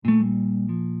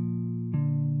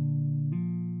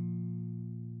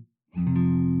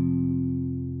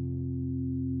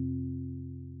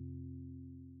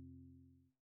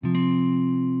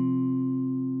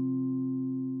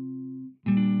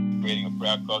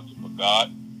Prayer Culture for God.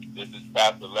 This is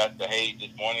Pastor Lester Hayes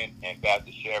this morning and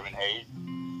Pastor Sharon Hayes.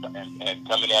 And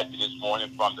coming at you this morning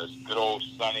from the good old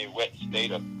sunny, wet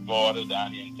state of Florida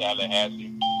down here in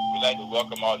Tallahassee. We'd like to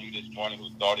welcome all of you this morning who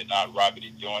thought it not robbery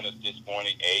to join us this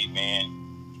morning.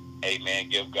 Amen. Amen.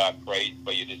 Give God praise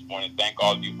for you this morning. Thank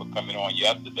all of you for coming on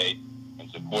yesterday and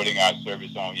supporting our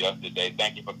service on yesterday.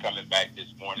 Thank you for coming back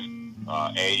this morning.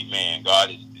 Amen. God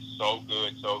is so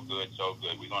good, so good, so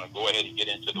good. We're going to go ahead and get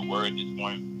into the word this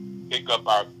morning. Pick up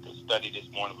our study this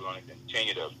morning. We're going to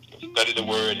continue to study the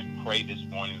word and pray this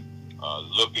morning,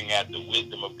 looking at the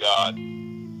wisdom of God.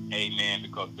 Amen.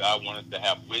 Because God wants us to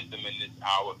have wisdom in this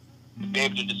hour, to be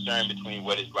able to discern between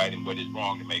what is right and what is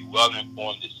wrong, to make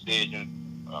well-informed decisions.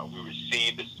 We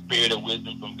receive the spirit of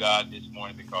wisdom from God this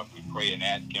morning because we pray and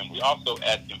ask Him. We also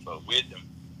ask Him for wisdom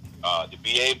to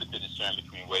be able to discern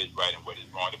between what is right and what is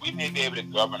wrong, that we may be able to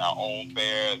govern our own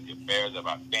affairs, the affairs of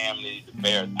our families, the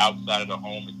affairs outside of the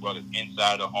home as well as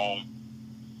inside of the home.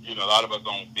 You know, a lot of us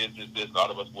own businesses, a lot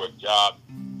of us work jobs,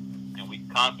 and we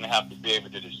constantly have to be able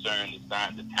to discern the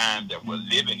signs, the times that we're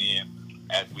living in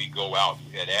as we go out.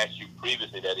 We had asked you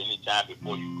previously that any time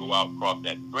before you go out across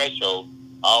that threshold,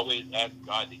 always ask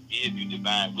God to give you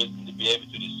divine wisdom to be able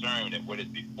to discern that what is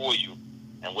before you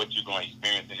and what you're going to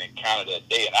experience and encounter that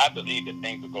day. And I believe that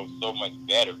things will go so much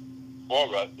better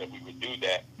for us that we would do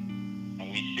that.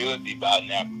 And we should be by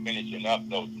now finishing up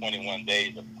those 21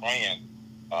 days of praying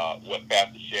what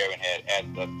Pastor Sharon had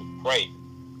asked us to pray.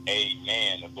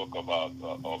 Amen. The book of,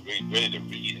 really to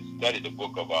read and study the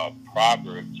book of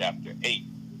Proverbs chapter 8.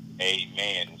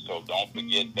 Amen. And so don't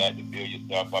forget that, to build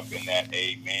yourself up in that.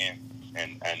 Amen.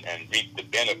 And reap the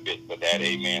benefits of that.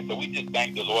 Amen. So we just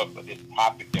thank the Lord for this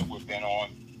topic that we've been on,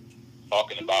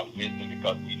 talking about wisdom,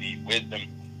 because we need wisdom.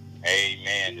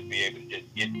 Amen. To be able to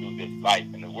just get through this life.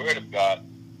 And the word of God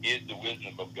is the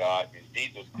wisdom of God. And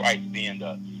Jesus Christ, being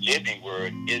the living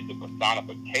word, is the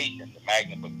personification, the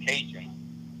magnification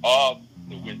of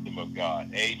the wisdom of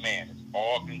God. Amen. It's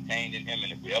all contained in Him.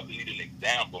 And if we ever need an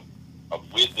example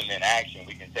of wisdom in action,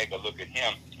 we can take a look at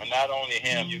Him. And not only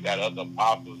Him, you got other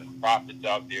apostles and prophets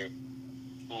out there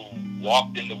who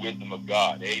walked in the wisdom of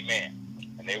God. Amen.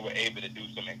 And they were able to do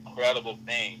some incredible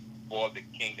things for the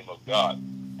kingdom of God.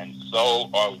 And so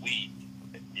are we.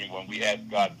 When we ask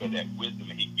God for that wisdom,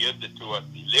 and He gives it to us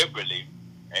liberally.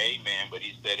 Amen. But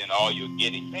He said, in all you're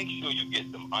getting, make sure you get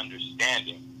some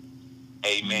understanding.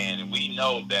 Amen. And we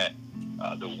know that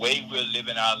the way we're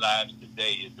living our lives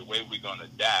today is the way we're going to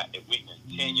die if we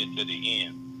continue to the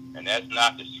end. And that's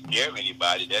not to scare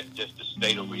anybody. That's just the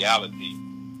state of reality.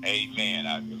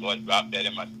 Amen. The Lord dropped that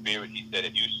in my spirit. He said,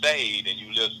 if you saved and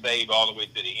you live saved all the way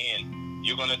to the end,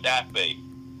 you're going to die saved.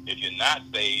 If you're not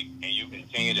saved and you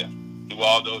continue to do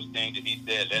all those things that He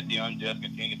said, let the unjust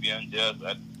continue to be unjust,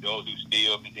 let those who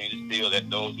steal continue to steal, let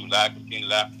those who lie continue to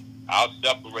lie, I'll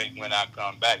separate when I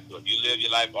come back. So if you live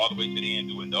your life all the way to the end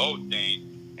doing those things,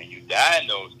 and you die in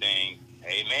those things,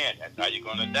 amen, that's how you're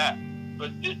going to die. So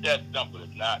it's just that simple.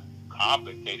 It's not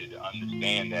complicated to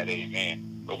understand that,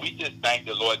 amen. But we just thank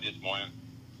the Lord this morning,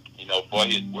 you know, for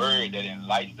His word that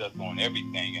enlightens us on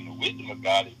everything. And the wisdom of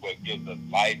God is what gives us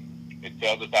life. It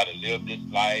tells us how to live this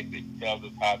life. It tells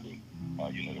us how to,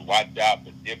 to watch out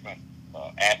for different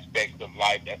aspects of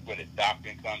life. That's where the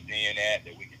doctrine comes in at,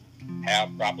 that we can have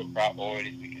proper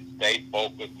priorities. We can stay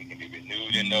focused. We can be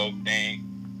renewed in those things.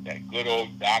 That good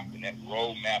old doctrine, that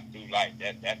roadmap through life,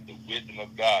 that's the wisdom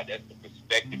of God. That's the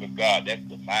perspective of God. That's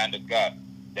the mind of God.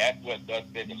 That's what thus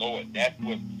said the Lord. That's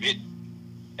what's written.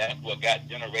 That's what got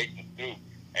generations through.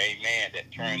 Amen.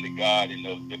 That turned to God in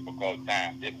those difficult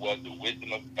times. It was the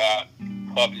wisdom of God,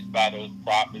 published by those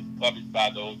prophets, published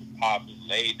by those apostles,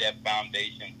 laid that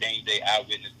foundation, things they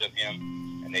eyewitness of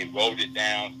Him, and they wrote it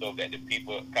down so that the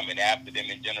people coming after them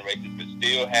in generations could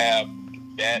still have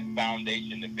that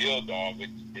foundation to build on, which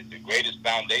is the greatest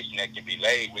foundation that can be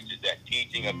laid, which is that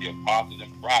teaching of the apostles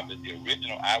and prophets, the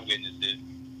original eyewitnesses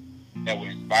that were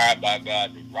inspired by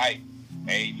God to write.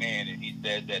 Amen. And He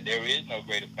says that there is no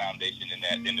greater foundation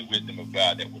than the wisdom of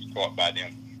God that was taught by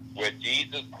them. Where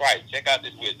Jesus Christ, check out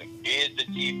this wisdom, is the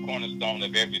chief cornerstone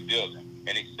of every building.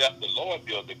 And except the Lord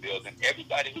build the building,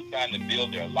 everybody who's trying to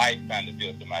build their life, trying to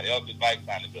build somebody else's life,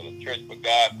 trying to build a church for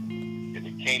God, in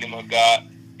the kingdom of God,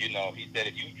 He said,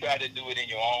 if you try to do it in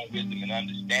your own wisdom and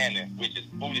understanding, which is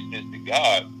foolishness to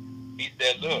God, He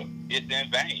said, look, it's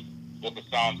in vain. Book of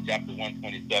Psalms chapter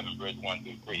 127, verse 1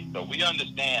 through 3. So we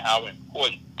understand how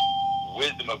important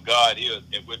wisdom of God is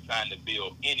if we're trying to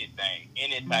build anything,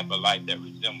 any type of life that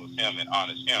resembles Him and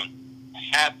honors Him,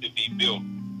 have to be built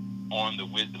on the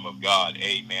wisdom of God.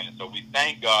 Amen. And so we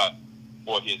thank God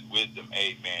for His wisdom.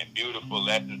 Amen. Beautiful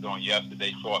lessons on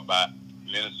yesterday taught by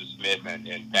Minister Smith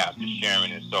and Pastor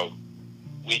Sharon. And so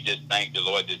we just thank the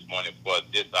Lord this morning for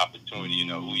this opportunity,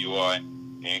 who you are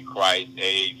in Christ,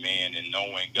 amen, and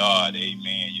knowing God,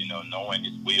 amen, knowing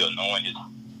his will, knowing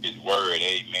his word,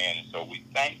 amen. And so we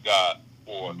thank God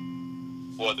for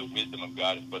the wisdom of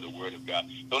God and for the word of God.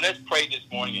 So let's pray this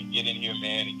morning and get in here,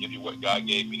 man, and give you what God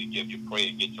gave me to give you. Pray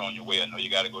and get you on your way. I know you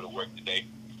got to go to work today.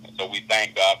 And so we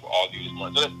thank God for all of you this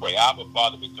morning. So let's pray. Our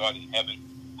Father which art in heaven,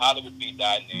 hallowed be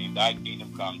thy name. Thy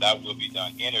kingdom come, thy will be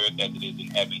done in earth as it is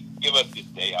in heaven. Give us this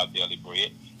day our daily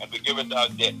bread, and forgive us our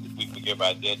debts as we forgive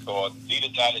our debtors. Lead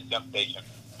us not into temptation,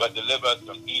 but deliver us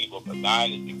from evil. For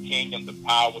thine is the kingdom, the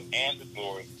power, and the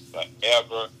glory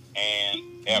forever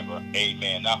and ever.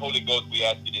 Amen. Now, Holy Ghost, we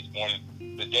ask you this morning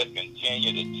to just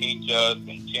continue to teach us,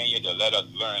 continue to let us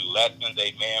learn lessons,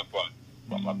 amen,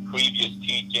 from our previous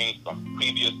teachings, from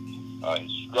previous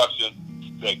instructions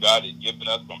that God has given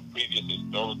us, from previous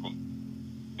historical,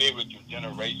 spiritual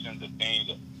generations, the things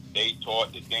that they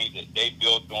taught, the things that they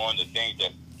built on, the things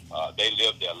that they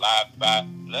lived their lives by.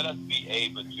 Let us be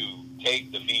able to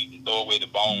take the meat and throw away the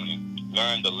bone and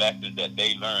learn the lessons that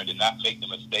they learned and not make the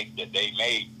mistakes that they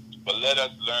made. But let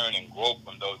us learn and grow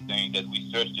from those things as we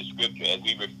search the scripture, as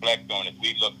we reflect on it,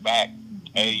 we look back,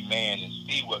 amen, and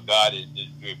see what God is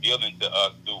revealing to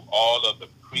us through all of the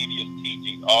previous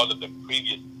teachings, all of the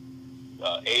previous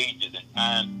ages and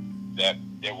times that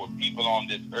there were people on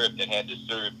this earth that had to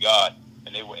serve God.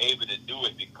 And they were able to do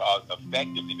it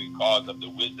effectively because of the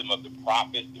wisdom of the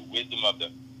prophets, the wisdom of the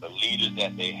leaders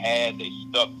that they had. They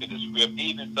stuck to the script.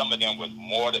 Even some of them was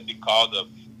martyred because of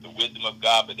the wisdom of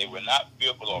God, but they were not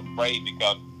fearful or afraid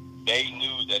because they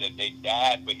knew that if they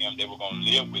died for him, they were going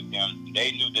to live with him.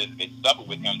 They knew that if they suffered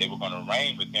with him, they were going to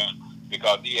reign with him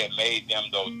because he had made them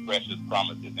those precious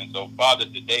promises. And so, Father,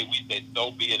 today we say,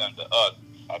 so be it unto us,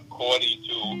 according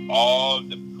to all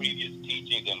the previous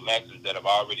teachings and lessons that have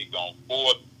already gone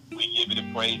forth. We give you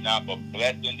the praise now for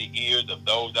blessing the ears of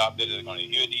those out there that are going to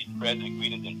hear these present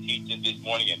greetings and teachings this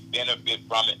morning and benefit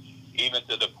from it, even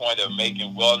to the point of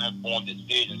making well-informed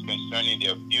decisions concerning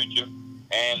their future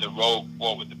and the road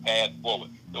forward, the path forward.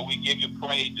 So we give you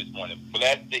praise this morning.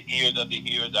 Bless the ears of the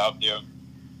hearers out there.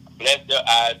 Bless their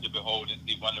eyes to behold and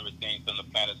see wondrous things on the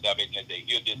planet of salvation as they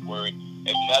hear this word.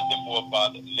 If nothing more,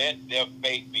 Father, let their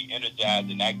faith be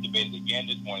energized and activated again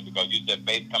this morning, because you said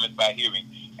faith cometh by hearing,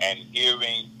 and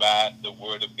hearing by the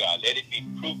word of God. Let it be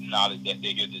prudent knowledge that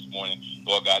they hear this morning,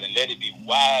 Lord God, and let it be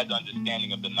wise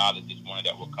understanding of the knowledge this morning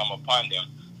that will come upon them.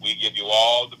 We give you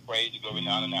all the praise, the glory, and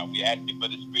honor now. We ask you for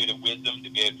the spirit of wisdom to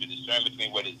be able to discern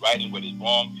between what is right and what is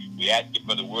wrong. We ask you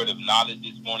for the word of knowledge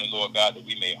this morning, Lord God, that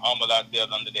we may humble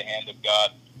ourselves under the hand of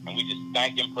God. And we just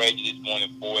thank and praise you this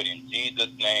morning for it. In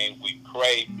Jesus' name we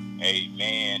pray.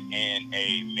 Amen and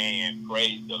amen.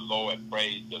 Praise the Lord,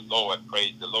 praise the Lord,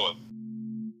 praise the Lord.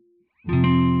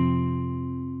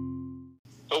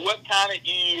 So what kind of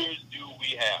ears do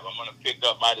we have? I'm going to pick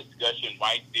up my discussion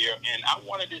right there. And I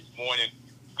wanted this morning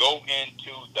go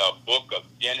into the book of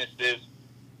Genesis.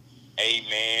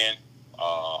 Amen.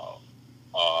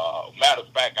 Matter of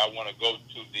fact, I want to go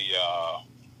to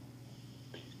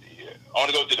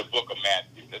the book of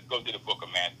Matthew. Let's go to the book of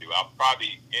Matthew. I'll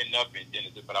probably end up in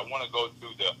Genesis, but I want to go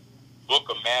to the book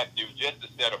of Matthew just to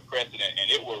set a precedent,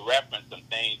 and it will reference some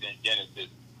things in Genesis.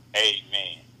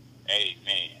 Amen.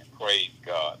 Amen. Praise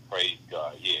God. Praise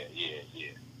God. Yeah.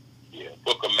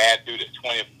 Book of Matthew, the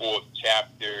 24th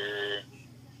chapter.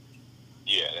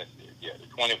 Yeah, that's it. Yeah, the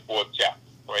 24th chapter.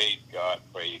 Praise God,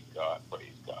 praise God,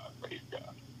 praise God, praise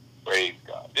God, praise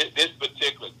God. This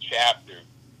particular chapter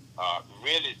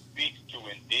really speaks to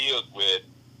and deals with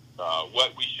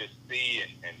what we should see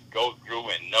and go through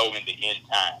and know in the end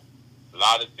time. A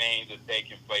lot of things are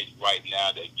taking place right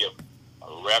now that give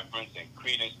a reference and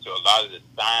credence to a lot of the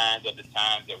signs of the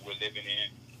times that we're living in.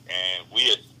 And we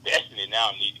especially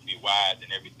now need to be wise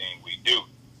in everything we do.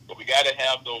 But we got to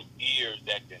have those ears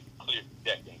that can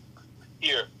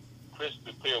hear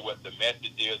crystal clear what the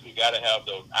message is. We got to have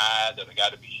those eyes that have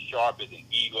got to be sharp as an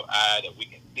eagle eye, that we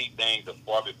can see things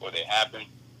afar before they happen.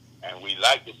 And we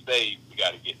like to say we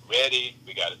got to get ready,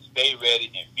 we got to stay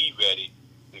ready and be ready,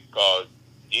 because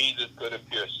Jesus could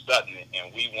appear suddenly,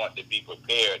 and we want to be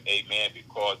prepared, amen,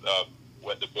 because of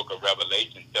what the book of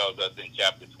Revelation tells us in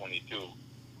chapter 22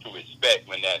 to expect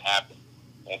when that happens.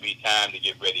 Won't be time to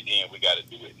get ready then. We got to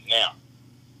do it now.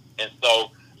 And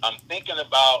so I'm thinking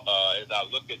about, as I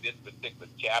look at this particular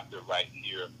chapter right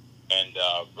here, and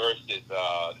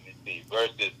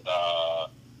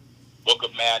book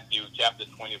of Matthew, chapter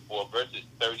 24, verses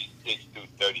 36 through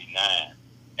 39.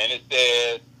 And it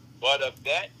says, but of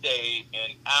that day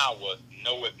and hour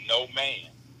knoweth no man,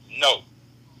 no,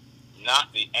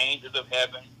 not the angel angels of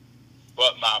heaven,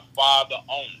 but my Father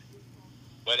only.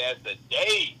 But as the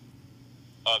days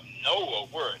of Noah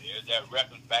were, there's that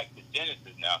reference back to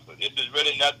Genesis now. So this is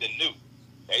really nothing new.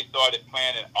 They started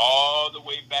planning all the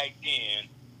way back then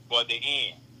for the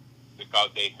end, because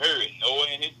they heard Noah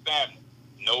and his family,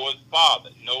 Noah's father,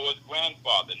 Noah's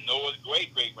grandfather, Noah's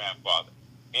great-great-grandfather.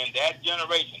 In that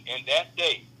generation, in that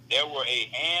day, there were a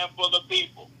handful of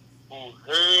people who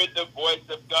heard the voice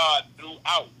of God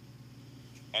throughout.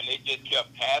 And they just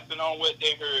kept passing on what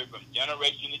they heard from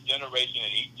generation to generation.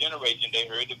 And each generation, they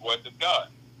heard the voice of God.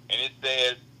 And it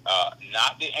says,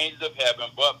 not the angels of heaven,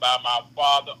 but by my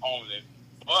Father only.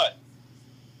 But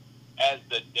as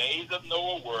the days of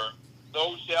Noah were,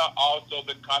 so shall also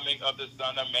the coming of the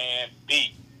Son of Man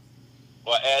be.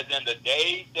 For as in the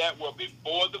days that were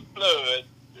before the flood,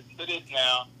 listen to this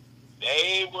now,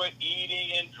 they were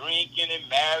eating and drinking and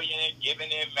marrying and giving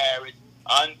in marriage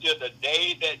until the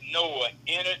day that Noah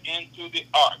entered into the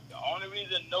ark. The only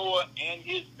reason Noah and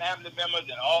his family members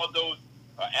and all those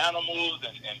animals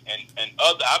and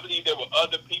other, I believe there were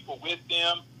other people with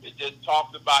them. It just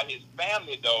talks about his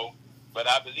family though. But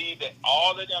I believe that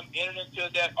all of them entered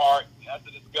into that ark, and that's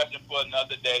a discussion for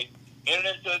another day,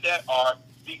 entered into that ark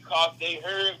because they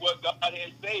heard what God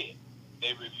had said.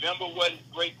 They remember what his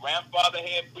great-grandfather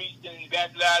had preached and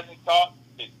evangelized and taught,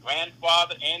 his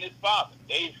grandfather and his father.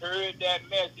 They heard that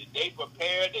message. They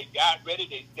prepared, they got ready,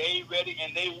 they stayed ready,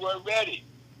 and they were ready.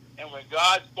 And when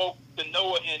God spoke to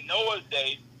Noah in Noah's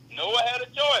day, Noah had a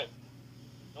choice.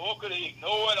 Noah could have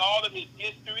ignored all of his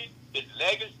history, his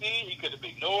legacy. He could have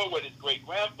ignored what his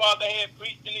great-grandfather had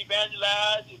preached and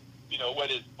evangelized, what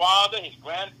his father, his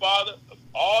grandfather,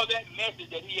 all that message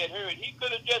that he had heard. He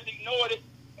could have just ignored it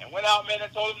and went out, man,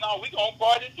 and told him, no, we're going to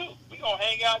party too. We're going to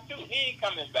hang out too. He ain't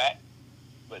coming back.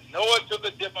 But Noah took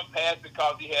a different path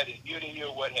because he had an ear to hear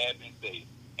what had been said.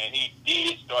 And he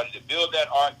did, started to build that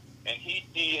ark, and he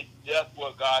did just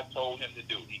what God told him to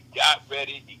do. He got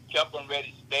ready, he kept them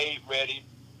ready, stayed ready,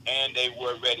 and they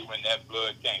were ready when that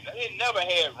flood came. Now, they never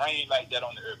had rain like that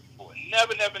on the earth before.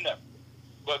 Never, never, never.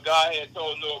 But God had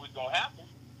told Noah it was going to happen,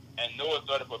 and Noah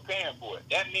started preparing for it.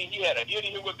 That means he had an ear to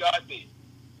hear what God said.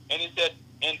 And it said,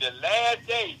 in the last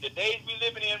days, the days we're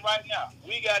living in right now,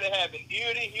 we got to have an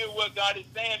ear to hear what God is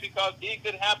saying, because it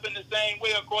could happen the same way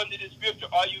according to the scripture.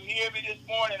 Are you hearing me this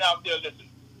morning out there listening?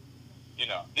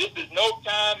 This is no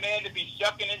time, man, to be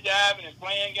shucking and jiving and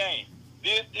playing games.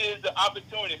 This is the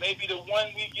opportunity, maybe the one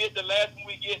we get, the last one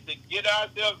we get, to get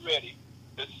ourselves ready,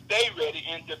 to stay ready,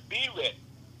 and to be ready.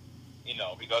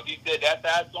 Because he said that's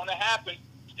how it's going to happen,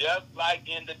 just like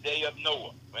in the day of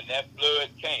Noah, when that flood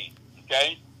came,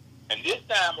 okay? And this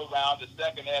time around, the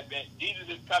second advent, Jesus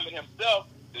is coming himself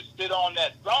to sit on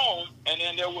that throne, and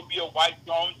then there will be a white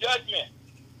throne judgment.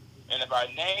 And if our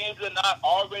names are not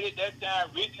already at that time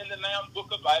written in the Lamb's Book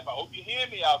of Life, I hope you hear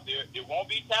me out there, it won't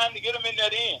be time to get them in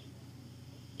that end.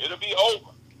 It'll be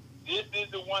over. This is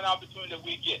the one opportunity that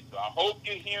we get. So I hope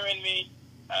you're hearing me.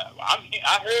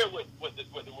 I heard what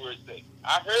the word says.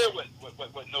 I heard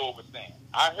what Noah was saying.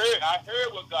 I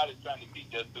heard what God is trying to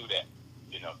teach us through that.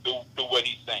 Through what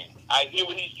he's saying. I hear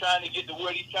what he's trying to get, the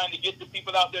word he's trying to get to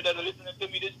people out there that are listening to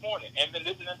me this morning and been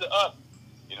listening to us.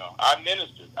 Our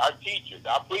ministers, our teachers,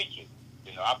 our preachers,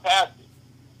 our pastors,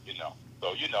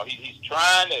 So, he's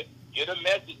trying to get a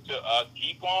message to us.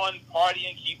 Keep on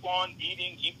partying, keep on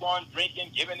eating, keep on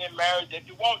drinking, giving in marriage if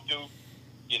you want to,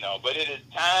 but it is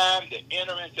time to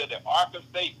enter into the ark of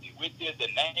safety, which is the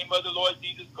name of the Lord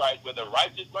Jesus Christ, where the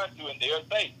righteous run to and they are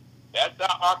safe. That's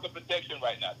our ark of protection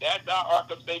right now. That's our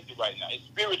ark of safety right now. It's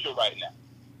spiritual right now.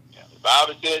 The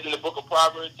Bible says in the book of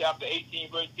Proverbs, chapter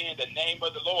 18, verse 10, the name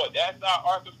of the Lord. That's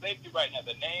our ark of safety right now.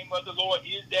 The name of the Lord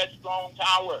is that strong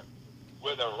tower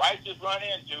where the righteous run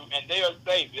into, and they are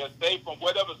safe. They are safe from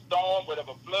whatever storm,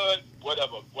 whatever flood,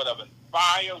 whatever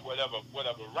fire, whatever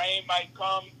rain might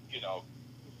come.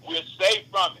 We're safe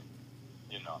from it.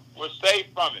 We're safe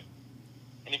from it.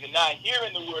 And if you're not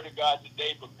hearing the word of God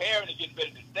today, preparing to get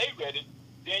ready to stay ready,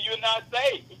 then you're not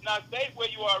safe. It's not safe where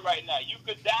you are right now. You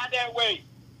could die that way.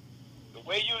 The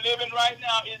way you're living right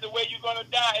now is the way you're going to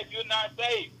die if you're not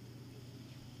saved.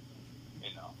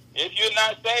 If you're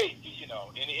not saved,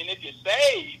 and if you're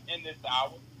saved in this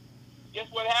hour, guess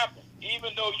what happens?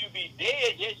 Even though you be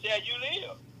dead, yet shall you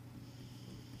live.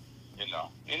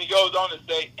 And he goes on to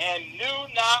say, and knew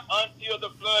not until the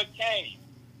flood came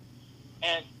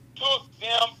and took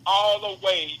them all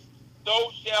away,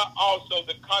 so shall also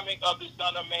the coming of the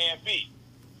Son of Man be.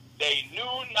 They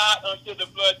knew not until the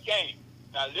flood came.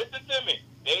 Now listen to me.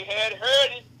 They had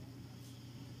heard it.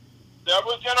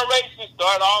 Several generations,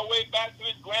 started all the way back to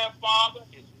his grandfather,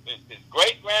 his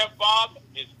great-grandfather,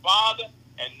 his father,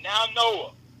 and now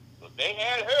Noah. So they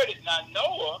had heard it. Now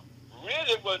Noah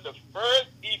really was the first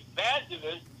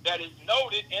evangelist that is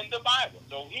noted in the Bible.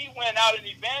 So he went out and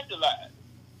evangelized.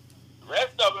 The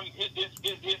rest of them, his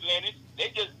lineage,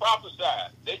 they just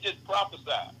prophesied.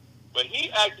 But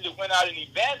he actually went out and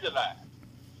evangelized.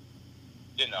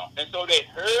 And so they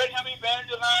heard him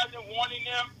evangelizing, warning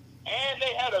them, and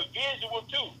they had a visual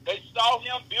too. They saw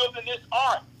him building this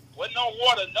ark. Wasn't no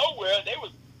water nowhere. They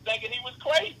was thinking he was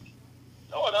crazy.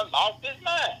 Lord, I lost his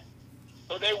mind.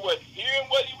 So they wasn't hearing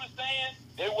what he was saying.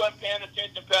 They wasn't paying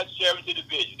attention, Pastor Sharon, to the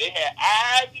vision. They had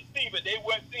eyes to see, but they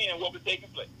weren't seeing what was taking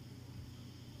place.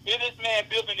 Here this man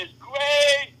building this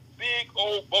great, big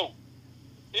old boat.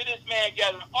 Here this man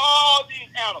gathering all these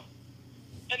animals.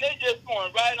 And they just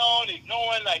going right on,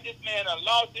 ignoring like this man done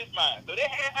lost his mind. So they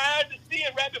had eyes to see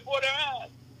it right before their eyes.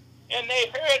 And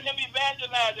they heard him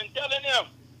evangelizing, telling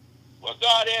them what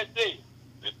God had said.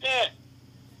 Repent.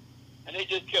 And they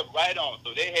just kept right on.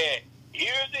 So they had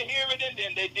ears to hear it, and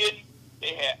then they didn't.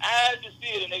 They had eyes to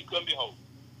see it, and they couldn't behold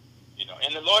it.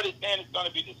 And the Lord is saying it's going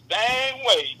to be the same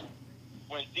way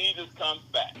when Jesus comes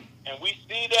back. And we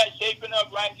see that shaping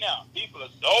up right now. People are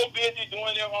so busy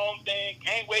doing their own thing,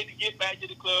 can't wait to get back to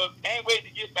the club, can't wait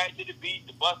to get back to the beach,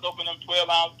 to bust open them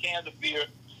 12-ounce cans of beer,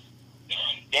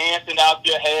 dancing out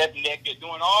there half naked,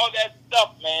 doing all that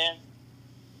stuff, man.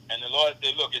 And the Lord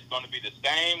said, look, it's going to be the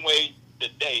same way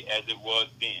today as it was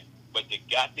then. But you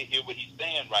got to hear what he's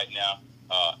saying right now,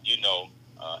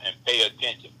 and pay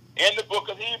attention. In the book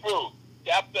of Hebrews,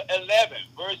 chapter 11,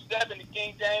 verse 7, the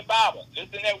King James Bible.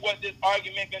 Listen at what this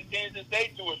argument continues to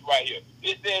say to us right here.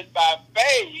 It says, by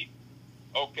faith,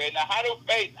 okay, now how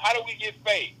do we get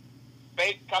faith?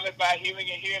 Faith cometh by hearing,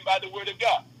 and hearing by the word of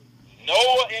God.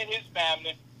 Noah and his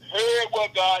family heard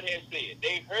what God had said.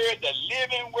 They heard the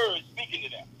living word speaking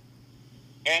to them.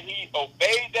 And he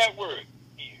obeyed that word.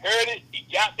 He heard it, he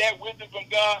got that wisdom from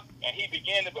God, and he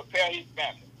began to prepare his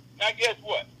family. Now guess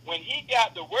what? When he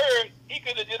got the word, he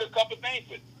could have did a couple things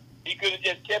with it. He could have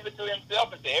just kept it to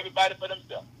himself and said everybody for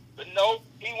themselves. But no,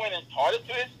 he went and taught it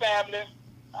to his family.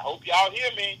 I hope y'all hear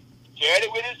me. Shared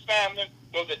it with his family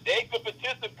so that they could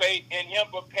participate in him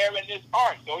preparing this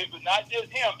ark. So it was not just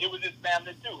him, it was his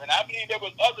family too. And I believe there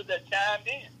was others that chimed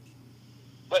in.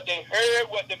 But they heard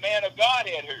what the man of God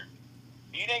had heard.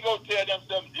 He didn't go tell them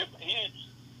something different. He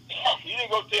didn't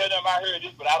go tell them, I heard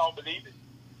this, but I don't believe it.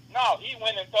 No, he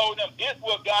went and told them, this is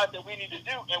what God said we need to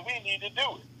do, and we need to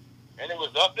do it. And it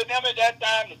was up to them at that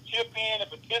time to chip in and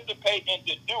participate and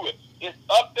to do it. It's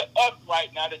up to us right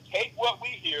now to take what we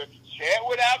hear, share it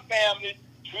with our families,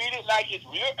 treat it like it's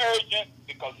real urgent,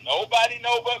 because nobody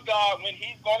knows but God when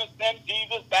he's going to send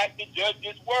Jesus back to judge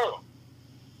this world.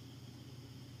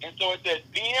 And so it says,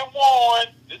 being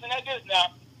warned, listen at this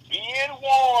now, being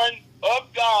warned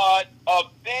of God of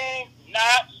things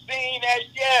not seen as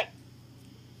yet.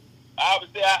 I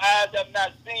would say our eyes have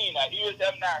not seen, our ears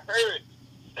have not heard,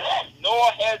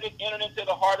 nor has it entered into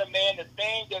the heart of man the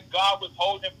things that God was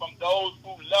holding from those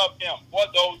who love him, for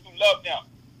those who love him.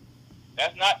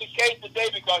 That's not the case today,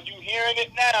 because you're hearing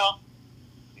it now.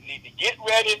 You need to get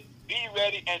ready, be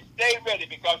ready, and stay ready,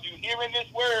 because you're hearing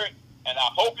this word, and I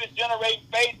hope it's generating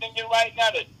faith in you right now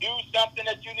to do something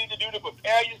that you need to do to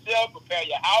prepare yourself, prepare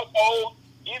your household,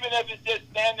 even if it's just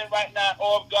standing right now in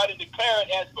awe of God and declaring,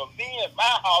 as for me and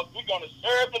my house, we're going to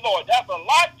serve the Lord. That's a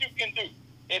lot you can do.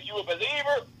 If you're a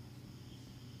believer,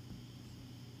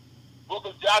 book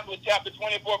of Joshua, chapter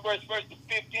 24, verse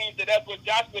 15, so that's what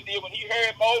Joshua did when he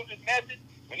heard Moses' message,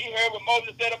 when he heard what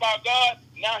Moses said about God.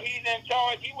 Now he's in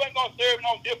charge. He wasn't going to serve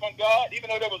no different God, even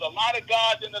though there was a lot of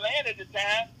gods in the land at the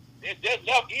time. They just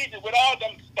left Egypt with all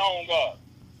them stone gods.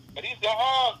 But he said,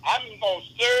 I'm going to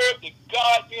serve the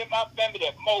God in my family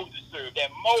that Moses served, that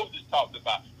Moses talked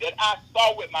about, that I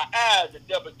saw with my eyes the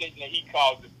devastation that he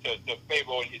caused to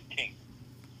Pharaoh and his kingdom.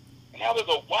 And that was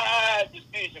a wise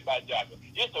decision by Joshua.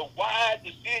 It's a wise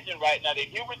decision right now to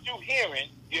hear what you're hearing,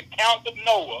 the account of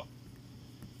Noah,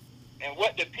 and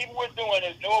what the people were doing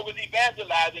as Noah was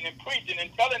evangelizing and preaching and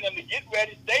telling them to get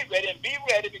ready, stay ready, and be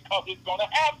ready, because it's going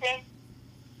to happen.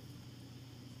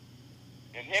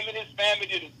 And him and his family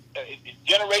did his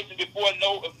generation before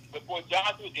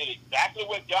Joshua did exactly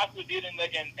what Joshua did in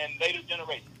later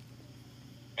generations.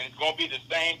 And it's going to be the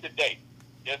same today,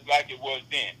 just like it was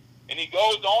then. And he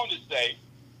goes on to say,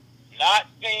 not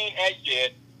seen as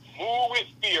yet, moved with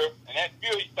fear, and that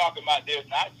fear he's talking about there is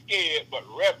not scared, but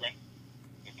reverent.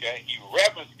 Okay, he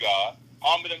reverenced God,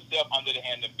 humbled himself under the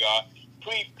hand of God,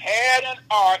 prepared an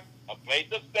ark, a place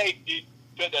of safety,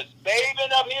 to the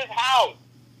saving of his house.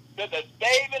 To the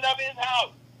saving of his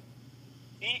house.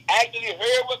 He actually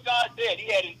heard what God said.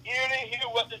 He had an ear to hear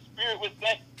what the Spirit was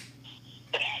saying.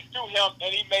 to him,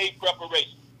 and he made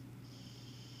preparation.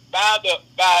 By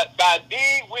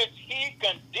thee which he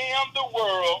condemned the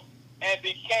world and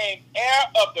became heir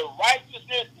of the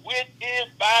righteousness which is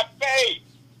by faith.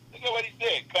 Look at what he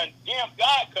said. Condemned.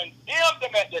 God condemned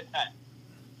them at that time.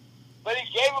 But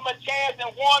he gave them a chance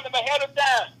and warned them ahead of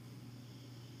time.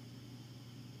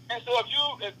 And so if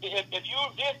you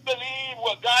disbelieve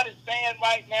what God is saying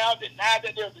right now, deny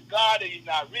that there's a God, that he's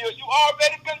not real, you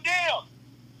already condemned.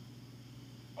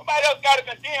 Nobody else got to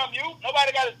condemn you.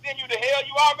 Nobody got to send you to hell.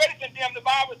 You already condemned, the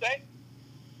Bible says.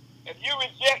 If you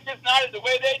reject this knowledge the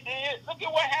way they did, look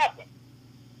at what happened.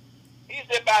 He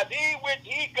said, by thee which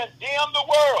he condemned the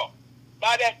world,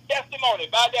 by that testimony,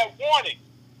 by that warning.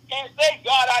 Can't say,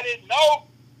 God, I didn't know.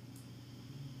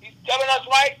 He's telling us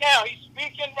right now. He's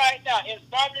speaking right now. In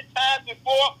so many times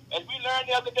before, as we learned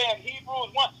the other day in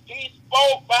Hebrews 1, he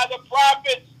spoke by the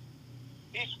prophets.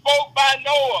 He spoke by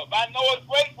Noah, by Noah's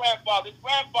great-grandfather, his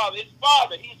grandfather, his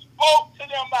father. He spoke to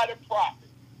them by the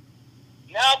prophets.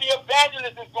 Now the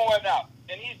evangelist is going out,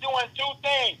 and he's doing two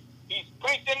things. He's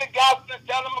preaching the gospel and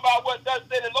telling them about what thus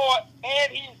said the Lord,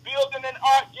 and he's building an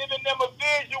ark, giving them a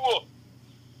visual.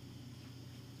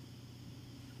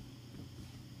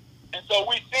 And so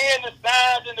we seeing the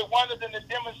signs and the wonders and the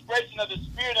demonstration of the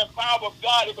Spirit and power of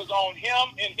God. It was on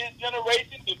him and his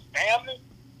generation, his family.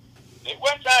 They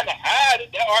weren't trying to hide it.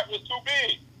 That ark was too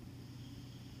big.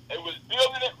 They was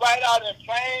building it right out in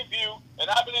plain view. And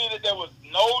I believe that there was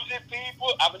nosy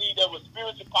people. I believe there was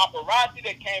spiritual paparazzi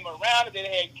that came around. They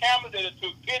had cameras that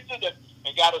took pictures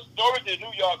and got a story to the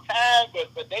New York Times.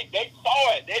 But they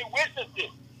saw it. They witnessed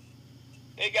it.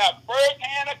 They got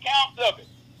first-hand accounts of it.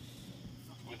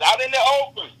 It was out in the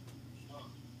open.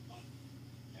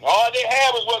 And all they had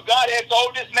was what God had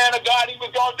told this man of God he was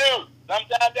going to do.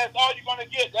 Sometimes that's all you're going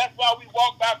to get. That's why we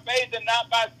walk by faith and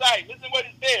not by sight. Listen what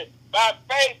it says. By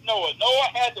faith, Noah. Noah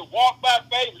had to walk by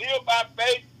faith, live by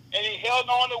faith, and he held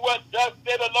on to what thus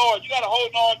said the Lord. You got to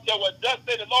hold on to what thus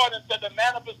said the Lord until the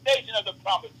manifestation of the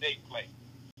promise takes place.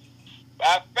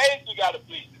 By faith, you got to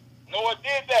please him. Noah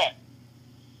did that.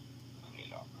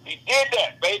 He did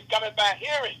that. Faith coming by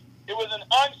hearing. It was an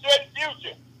uncertain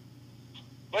future.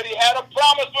 But he had a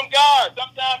promise from God.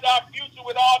 Sometimes our future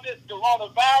with all this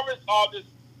coronavirus, all this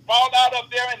fallout up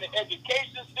there in the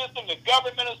education system, the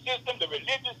governmental system, the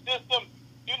religious system,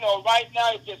 right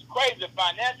now it's just crazy. The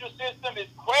financial system is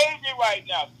crazy right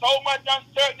now. So much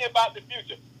uncertainty about the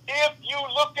future. If you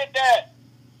look at that,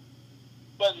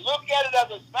 but look at it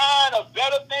as a sign of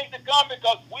better things to come,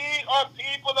 because we are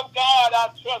people of God.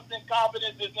 Our trust and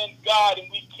confidence is in God, and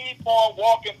we keep on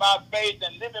walking by faith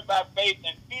and living by faith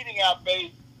and feeding our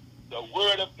faith the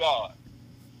word of God,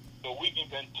 so we can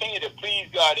continue to please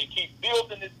God and keep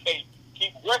building this case,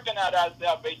 keep working out our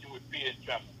salvation with fear and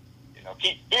trembling.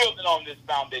 Keep building on this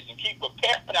foundation, keep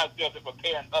preparing ourselves and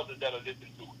preparing others that are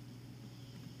listening to it.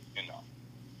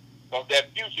 Because that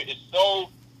future is so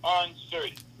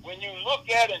uncertain. When you look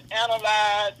at and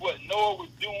analyze what Noah was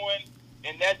doing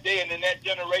in that day and in that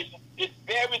generation, it's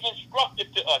very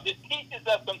instructive to us. It teaches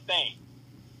us some things.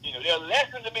 There are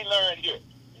lessons to be learned here.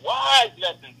 Wise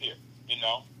lessons here,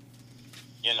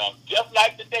 just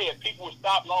like today, if people would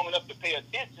stop long enough to pay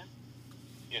attention,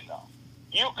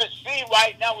 you could see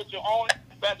right now with your own,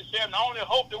 Pastor Sheriff, the only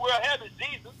hope the world has is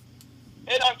Jesus.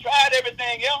 They done tried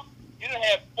everything else. You done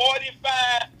had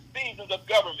 45 seasons of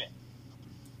government,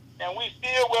 and we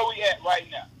still where we at right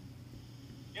now.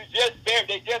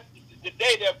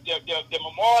 Today they're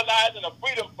memorializing a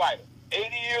freedom fighter, 80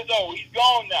 years old. He's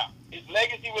gone now. His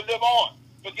legacy will live on.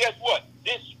 But guess what?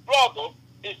 This struggle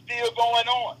is still going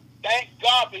on. Thank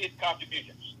God for his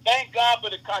contribution. Thank God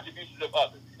for the contributions of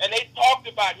others. And they talked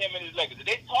about him and his legacy.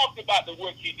 They talked about the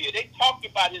work he did. They talked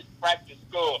about his practice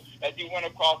skull as he went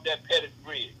across that Pettus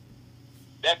Bridge.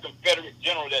 That Confederate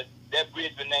general that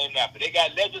bridge was named after. They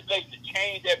got legislation to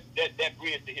change that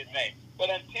bridge to his name. But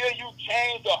until you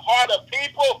change the heart of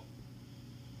people,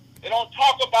 they don't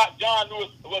talk about John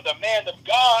Lewis was a man of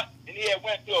God, and he had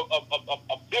went to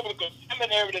a biblical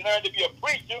seminary to learn to be a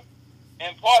preacher,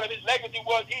 and part of his legacy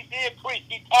was he did preach.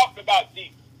 He talked about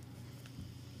Jesus.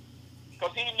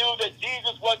 Because he knew that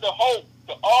Jesus was the hope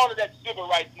to all of that civil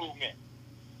rights movement.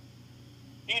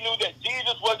 He knew that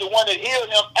Jesus was the one that healed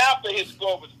him after his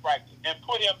skull was fractured and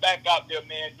put him back out there,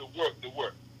 man, to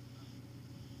work.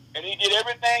 And he did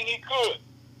everything he could.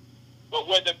 But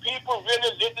were the people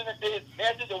really listening to his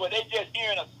message, or were they just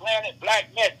hearing a slanted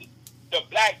black message, the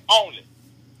black only?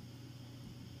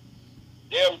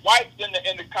 There are whites in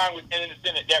the Congress and in the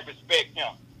Senate that respect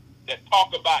him, that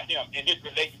talk about him and his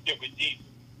relationship with Jesus.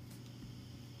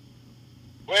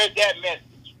 Where's that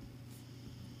message?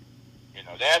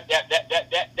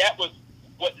 That was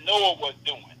what Noah was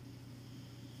doing.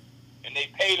 And they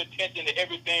paid attention to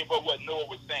everything but what Noah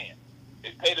was saying.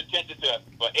 They paid attention to,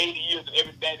 for 80 years, to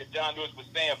everything that John Lewis was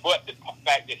saying, but the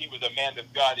fact that he was a man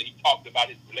of God, that he talked about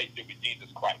his relationship with Jesus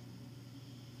Christ.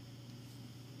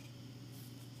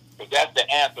 So that's the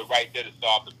answer right there to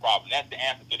solve the problem. That's the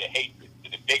answer to the hatred,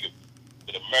 to the bigotry,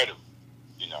 to the murder.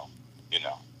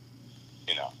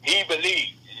 He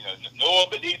believed, Noah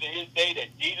believed in his day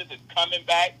that Jesus is coming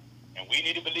back, and we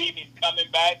need to believe he's coming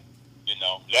back,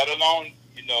 let alone,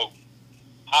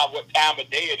 what time of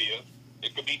day it is.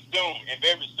 It could be soon, and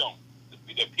very soon.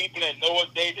 The people in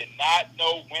Noah's day did not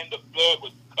know when the flood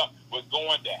was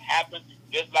going to happen,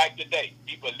 just like today.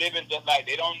 People living just like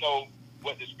they don't know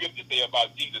what the scriptures say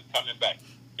about Jesus coming back.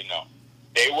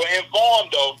 They were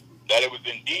informed, though, that it was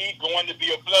indeed going to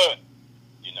be a flood.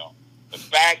 The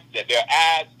fact that their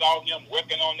eyes saw him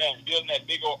working on that and building that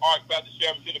big old ark, Pastor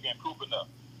Sheriff, should have been proof enough.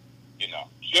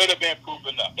 Should have been proof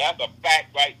enough. That's a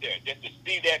fact right there. Just to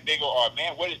see that big old ark,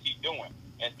 man, what is he doing?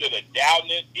 Instead of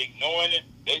doubting it, ignoring it,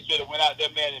 they should have went out there,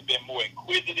 man, and been more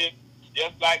inquisitive.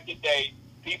 Just like today,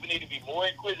 people need to be more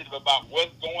inquisitive about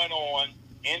what's going on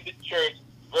in the church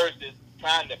versus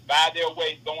trying to buy their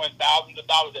way, throwing thousands of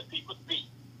dollars at people's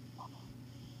feet.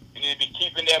 You need to be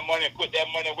keeping that money and put that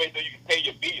money away so you can pay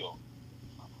your bill.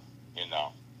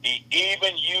 He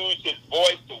even used his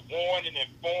voice to warn and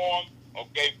inform,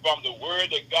 from the word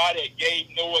that God had gave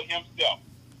Noah himself.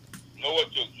 Noah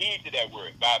took heed to that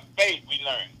word. By faith, we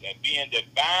learned that being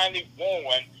divinely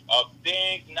warned of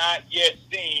things not yet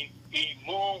seen, he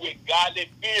moved with godly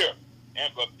fear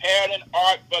and prepared an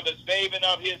ark for the saving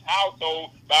of his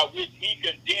household, by which he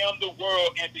condemned the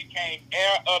world and became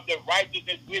heir of the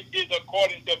righteousness which is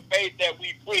according to faith that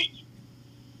we preach.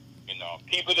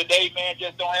 People today, man,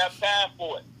 just don't have time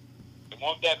for it. They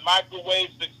want that microwave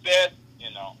success,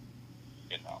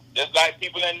 just like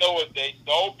people in Noah's day,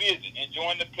 so busy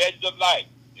enjoying the pleasures of life,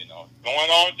 going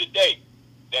on today,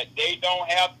 that they don't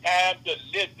have time to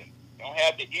listen, don't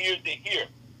have the ears to hear,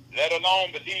 let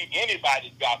alone believe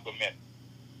anybody's gospel message.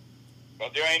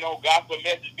 Because there ain't no gospel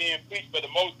message being preached for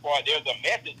the most part. There's a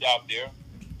message out there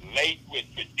laced with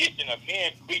tradition of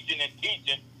men preaching and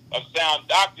teaching of sound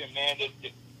doctrine, man,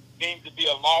 that seems to be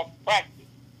a lost practice.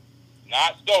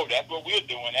 Not so. That's what we're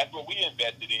doing. That's what we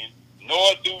invested in.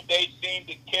 Nor do they seem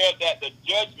to care that the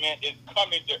judgment is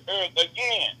coming to earth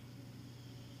again.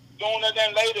 Sooner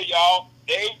than later, y'all,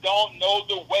 they don't know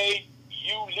the way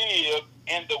you live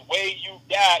and the way you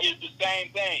die is the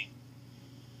same thing.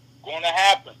 Going to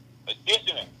happen.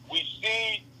 Additionally, we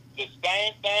see the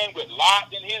same thing with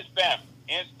Lot and his family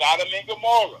in Sodom and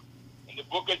Gomorrah. In the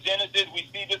book of Genesis, we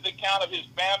see this account of his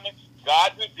family.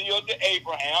 God revealed to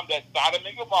Abraham that Sodom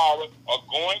and Gomorrah are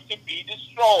going to be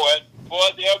destroyed for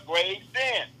their grave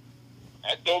sin.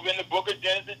 That's over in the book of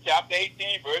Genesis, chapter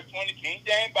 18, verse 20, King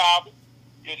James Bible,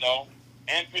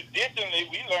 And traditionally,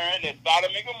 we learn that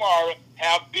Sodom and Gomorrah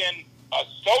have been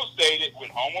associated with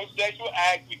homosexual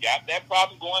acts. We got that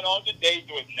problem going on today,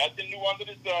 so it's nothing new under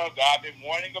the sun. God been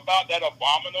warning about that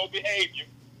abominable behavior.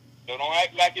 So don't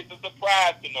act like it's a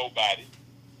surprise to nobody.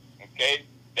 Okay?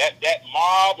 That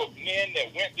mob of men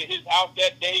that went to his house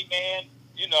that day, man,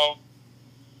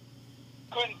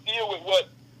 couldn't deal with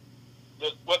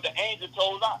what the angel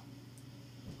told Lot.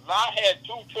 Lot had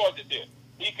two choices here.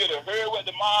 He could have heard what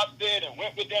the mob said and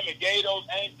went with them and gave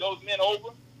those men over,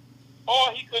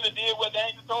 or he could have did what the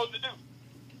angel told him to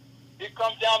do. It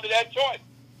comes down to that choice.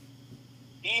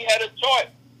 He had a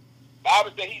choice. The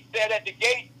Bible said he sat at the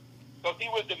gate because he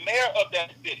was the mayor of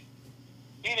that city.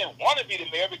 He didn't want to be the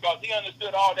mayor because he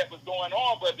understood all that was going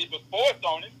on, but it was forced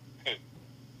on him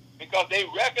because they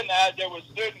recognized there were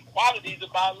certain qualities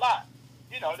about Lot.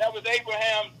 That was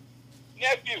Abraham's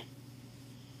nephew.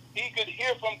 He could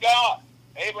hear from God.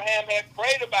 Abraham had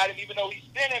prayed about him, even though he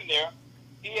sent him there.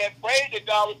 He had prayed that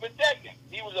God would protect him.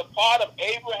 He was a part of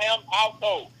Abraham's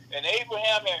household, and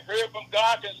Abraham had heard from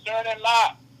God concerning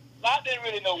Lot. Lot didn't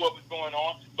really know what was going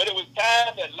on, but it was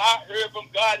time that Lot heard from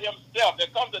God himself. There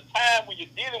comes a time when you're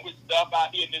dealing with stuff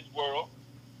out here in this world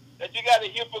that you got to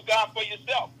hear from God for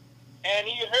yourself. And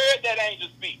he heard that angel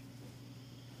speak.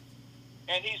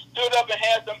 And he stood up and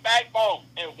had some backbone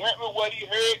and went with what he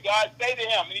heard God say to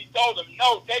him. And he told him,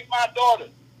 no, take my daughter.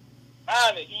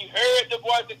 Finally, he heard the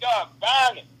voice of God.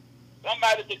 Finally,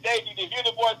 somebody today need to hear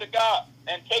the voice of God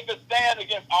and take a stand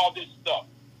against all this stuff.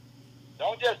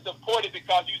 Don't just support it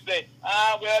because you say,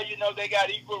 they got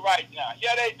equal rights now.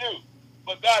 Yeah, they do.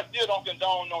 But God still don't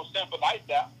condone no sinful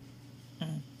lifestyle.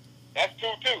 That's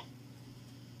true, too.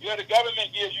 The government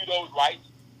gives you those rights.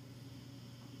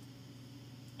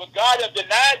 But God has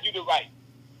denied you the right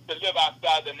to live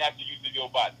outside the natural use of your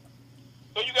body.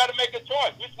 So you got to make a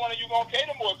choice. Which one are you going to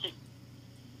cater more to?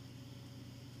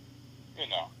 You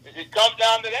know, it comes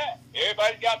down to that.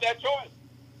 Everybody's got that choice.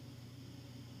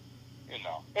 You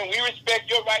know, and we respect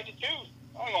your right to choose.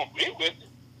 I don't agree with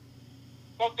it.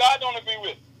 Because God don't agree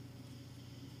with it.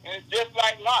 And it's just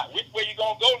like Lot. Which way you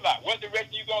going to go, Lot? What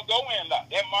direction you going to go in, Lot?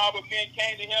 That mob of men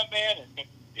came to him, man, and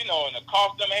you know, and the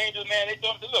cost them angels, man, they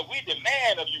told him, look, we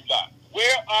demand of you, Lot.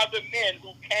 Where are the men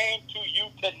who came to you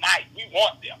tonight? We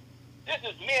want them. This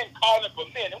is men calling for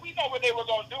men, and we know what they were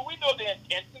going to do. We know their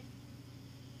intention.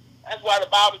 That's why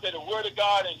the Bible said the word of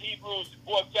God in Hebrews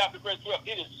 4th chapter, verse 12,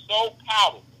 it is so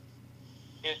powerful.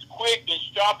 It's quick and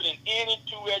sharper than any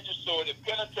two-edged sword. It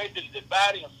penetrates the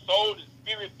dividing of soul and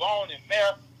spirit, bone, and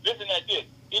marrow. Listen at this.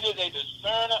 It is a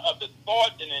discerner of the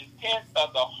thoughts and intents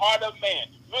of the heart of man.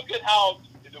 Look at how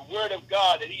the word of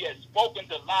God that he had spoken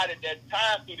to Lot at that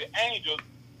time through the angels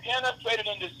penetrated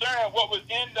and discerned what was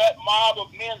in that mob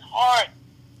of men's heart.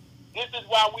 This is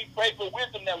why we pray for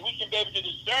wisdom, that we can be able to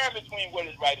discern between what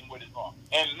is right and what is wrong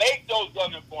and make those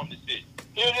well-informed decisions.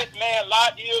 Here this man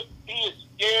Lot is, he is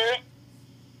scared,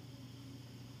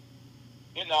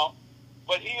 you know,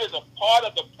 but he is a part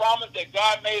of the promise that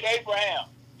God made Abraham.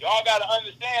 Y'all got to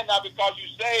understand now, because you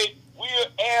say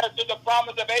we're heirs to the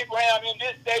promise of Abraham in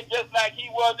this day, just like he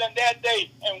was in that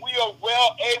day. And we are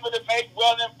well able to make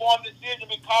well-informed decisions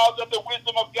because of the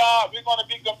wisdom of God. We're going to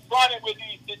be confronted with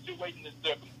these situations and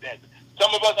circumstances.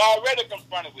 Some of us are already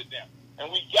confronted with them.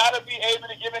 And we got to be able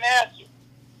to give an answer.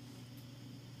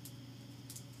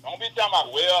 Don't be talking about,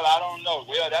 well, I don't know.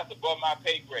 Well, that's above my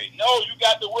pay grade. No, you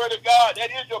got the word of God. That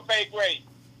is your pay grade.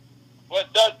 What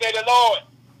does say the Lord?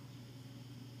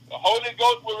 The Holy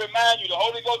Ghost will remind you. The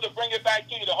Holy Ghost will bring it back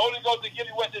to you. The Holy Ghost will give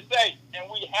you what to say. And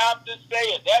we have to say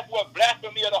it. That's what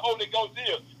blasphemy of the Holy Ghost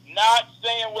is. Not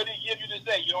saying what he gives you to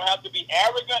say. You don't have to be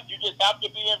arrogant. You just have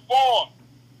to be informed.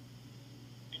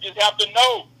 You just have to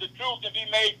know the truth and be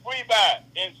made free by it.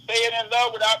 And say it in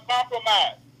love without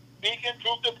compromise. Speaking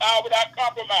truth to power without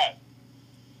compromise.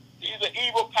 These are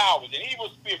evil powers and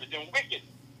evil spirits and wickedness.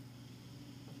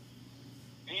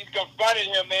 And he's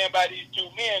confronted him, man, by these two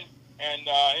men. And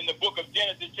in the book of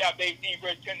Genesis, chapter 18,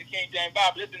 verse 10, the King James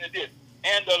Bible, listen to this.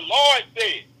 And the Lord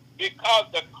said, because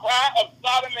the cry of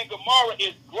Sodom and Gomorrah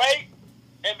is great,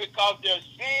 and because their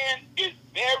sin is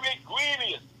very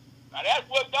grievous. Now, that's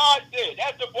what God said.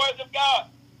 That's the voice of God.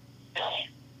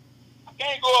 I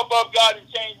can't go above God and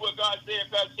change what God said,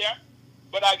 Pastor Sharon.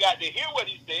 But I got to hear what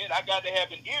he said. I got to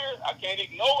have an ear. I can't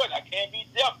ignore it. I can't be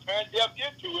deaf, turn deaf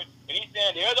into it. And he's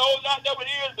saying, there's those out there with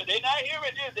ears, but they're not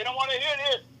hearing this. They don't want to hear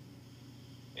this.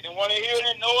 They didn't want to hear it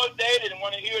in Noah's day. They didn't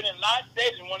want to hear it in Lot's day.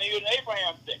 They didn't want to hear it in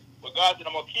Abraham's day. But God said,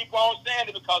 I'm going to keep on saying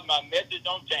it because my message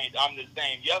don't change. I'm the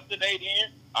same yesterday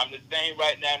then. I'm the same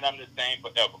right now, and I'm the same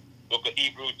forever. Book of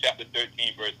Hebrews chapter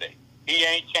 13, verse 8. He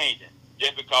ain't changing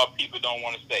just because people don't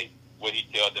want to say what he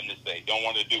tells them to say. Don't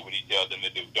want to do what he tells them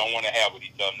to do. Don't want to have what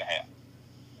he tells them to have.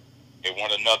 They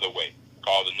want another way,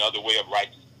 called another way of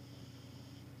righteousness.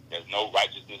 There's no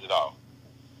righteousness at all.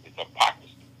 It's hypocrisy.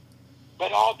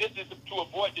 But all this is to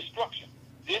avoid destruction.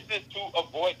 This is to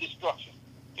avoid destruction.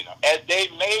 You know, as they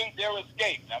made their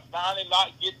escape. Now, finally,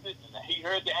 Lot gets it, and he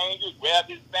heard the angels, grabbed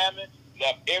his family,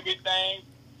 left everything,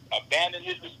 abandoned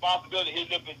his responsibility, his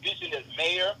little position as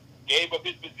mayor, gave up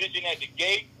his position at the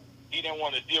gate. He didn't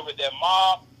want to deal with that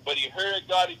mob, but he heard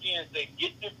God again say,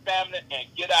 get your family and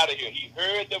get out of here. He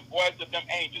heard the voice of them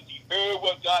angels. He heard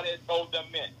what God had told them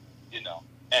men, you know.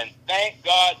 And thank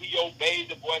God he obeyed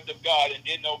the voice of God and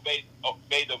didn't obey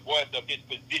the voice of his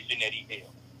position that he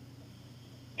held.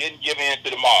 Didn't give in to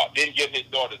the mob. Didn't give his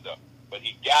daughters up. But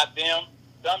he got them.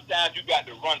 Sometimes you got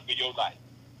to run for your life.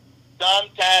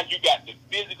 Sometimes you got to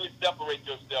physically separate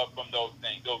yourself from those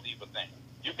things, those evil things.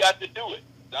 You got to do it.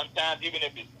 Sometimes even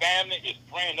if it's family, it's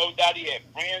friends. No doubt he had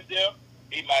friends there.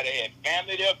 He might have had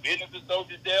family there, business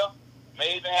associates there.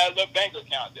 May even have a little bank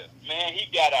account there. Man,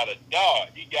 he got out of Dodge.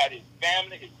 He got his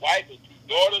family, his wife, his two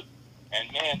daughters,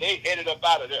 and man, they headed up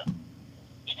out of there.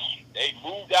 They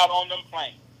moved out on them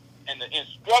planes. And the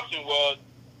instruction was,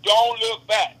 don't look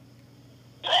back.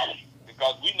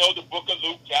 Because we know the book of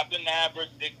Luke, chapter 9, verse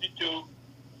 62,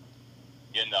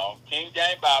 you know, King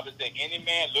James Bible said, any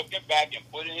man looking back and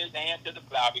putting his hand to the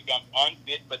plow becomes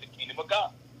unfit for the kingdom of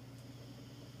God.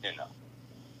 You know.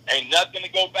 Ain't nothing to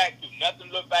go back to, nothing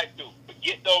to look back to.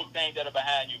 Forget those things that are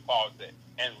behind you, Paul said.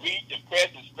 And reach and press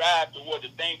and strive toward the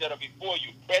things that are before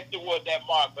you. Press toward that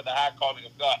mark for the high calling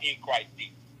of God in Christ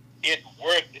Jesus. It's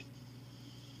worth it.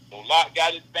 So Lot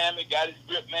got his family, got his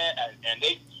grip, man, and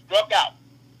they struck out.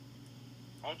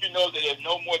 Don't you know that there's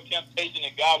no more temptation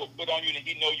that God will put on you than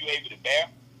he knows you're able to bear?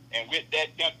 And with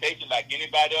that temptation, like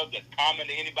anybody else, that's common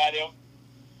to anybody else,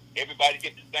 everybody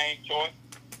gets the same choice.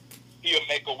 He'll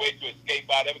make a way to escape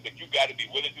out of it, but you got to be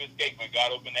willing to escape when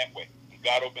God opened that way. When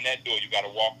God opened that door, you got to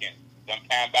walk in.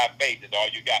 Sometimes by faith is all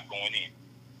you got going in.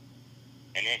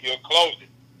 And then he'll close it.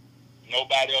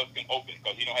 Nobody else can open it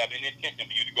because he don't have any intention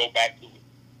for you to go back to it.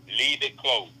 Leave it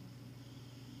closed.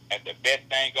 That's the best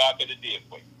thing God could have did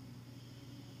for you.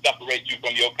 Separate you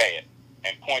from your past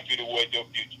and point you towards your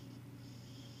future.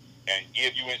 And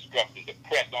give you instructions to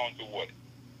press on toward it.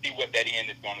 See what that end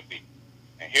is going to be.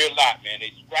 And here's a lot, man.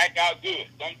 They strike out good.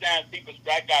 Sometimes people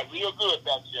strike out real good,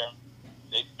 Pastor Sharon.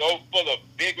 They so full of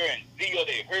vigor and zeal.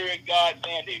 They heard God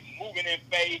saying they're moving in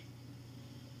faith.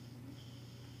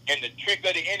 And the trick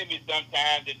of the enemy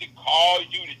sometimes is to cause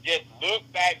you to just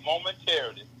look back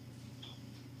momentarily.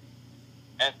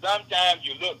 And sometimes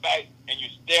you look back and you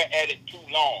stare at it too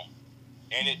long.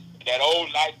 And that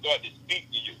old life starts to speak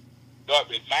to you. Start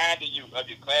reminding you of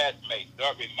your classmates.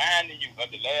 Start reminding you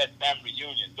of the last family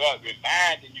reunion. Start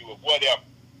reminding you of whatever.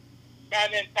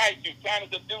 Trying to entice you, trying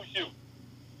to seduce you.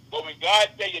 But when God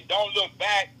says you don't look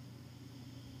back,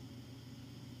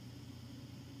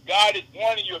 God is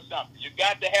warning you of something. You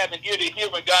got to have an ear to hear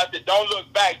when God said, don't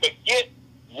look back, but get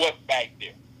what's back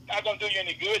there. Not going to do you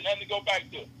any good, nothing to go back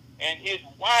to. And his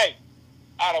wife,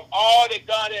 out of all that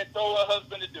God had told her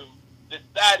husband to do,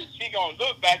 decided she going to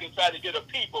look back and try to get a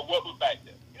peep of what was back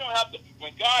there. You don't have to,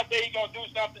 when God says he's going to do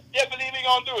something, just believe he's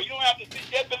going to do it. You don't have to see,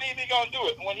 just believe he's going to do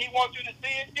it. And when he wants you to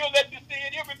see it, he'll let you see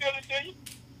it, he'll reveal it to you.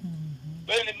 Mm-hmm.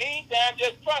 But in the meantime,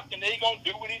 just trust him that he's going to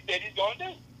do what he said he's going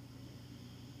to do.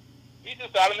 He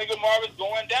said, Sodom and Gomorrah is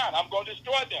going down. I'm going to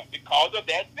destroy them because of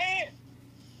that sin.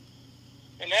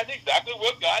 And that's exactly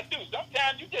what God do.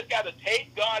 Sometimes you just got to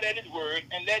take God at his word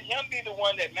and let him be the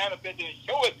one that manifests and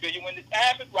show it to you. When the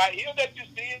time is right, he'll let you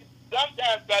see it.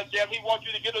 Sometimes, God, Jeff, he wants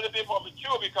you to get a little bit more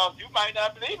mature because you might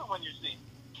not believe it when you see it.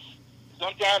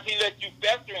 Sometimes he lets you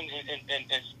fester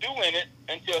and stew in it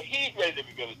until he's ready to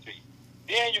reveal it to you.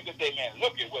 Then you can say, man,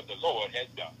 look at what the Lord has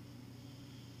done.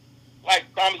 Like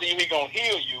promising you he's going to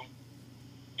heal you.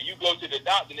 And you go to the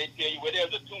doctor and they tell you, well,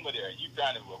 there's a tumor there. And you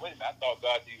trying to, well, wait a minute, I thought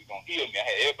God said he was going to heal me. I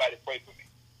had everybody pray for me.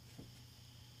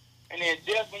 And then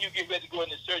just when you get ready to go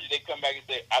into surgery, they come back and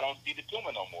say, I don't see the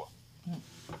tumor no more.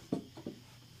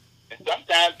 And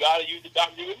sometimes God will use the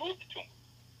doctor to remove the tumor.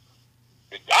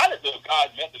 Regardless of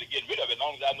God's method of getting rid of it, as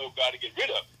long as I know God to get rid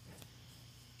of it.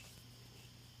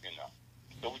 You know.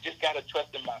 So we just got to trust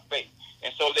in my faith.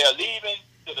 And so they're leaving,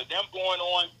 so them going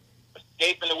on,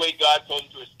 escaping the way God told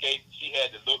them to escape. She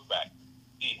had to look back.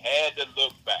 She had to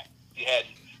look back.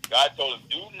 God told him,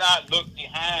 do not look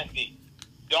behind thee.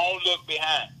 Don't look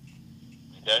behind.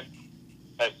 Okay?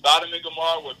 As Sodom and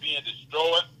Gomorrah were being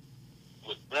destroyed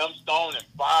with brimstone and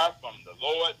fire from the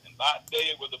Lord, and Lot's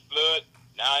day was a flood.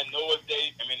 Now in Noah's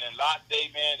day, in Lot's day,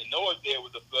 man, in Noah's day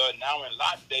was a flood. Now in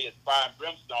Lot's day is fire and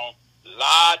brimstone.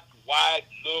 Lot's wife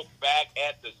looked back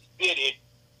at the city,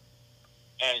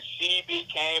 and she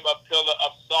became a pillar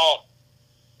of salt.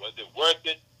 Was it worth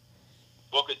it?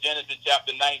 Book of Genesis,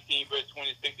 chapter 19, verse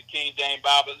 26, the King James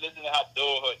Bible. Listen to how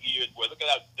dull her ears were. Look at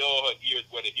how dull her ears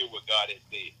were to hear what God has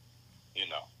said. You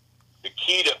know, the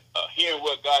key to hearing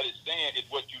what God is saying is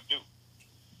what you do.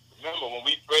 Remember, when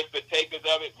we first partakers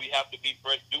of it, we have to be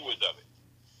first doers of it.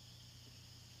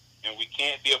 And we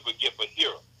can't be a forgetful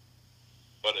hearer,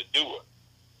 but a doer.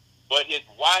 But his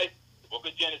wife, the book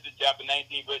of Genesis, chapter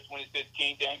 19, verse 26,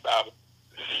 King James Bible.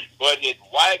 But his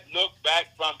wife looked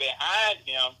back from behind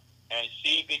him, and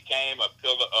she became a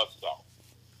pillar of salt.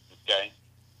 Okay?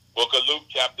 Book of Luke,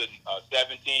 chapter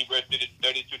 17, verse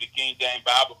 32, the King James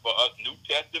Bible. For us New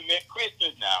Testament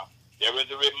Christians now, there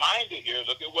is a reminder here.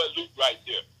 Look at what Luke writes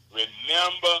here.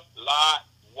 Remember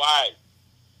Lot's wife.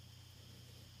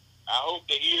 I hope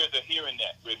the ears are hearing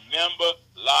that. Remember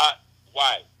Lot's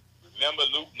wife. Remember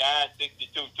Luke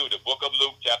 9:62 too. The book of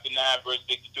Luke, chapter 9, verse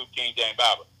 62, King James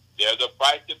Bible. There's a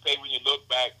price to pay when you look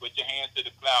back. Put your hands to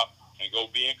the plow and go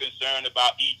being concerned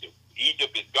about Egypt.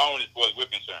 Egypt is gone as far as we're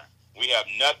concerned. We have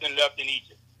nothing left in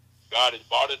Egypt. God has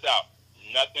bought us out.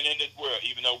 Nothing in this world,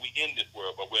 even though we're in this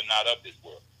world, but we're not of this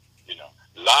world. You know,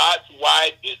 Lot's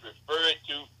wife is referred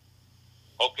to,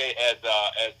 okay, as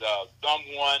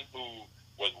someone who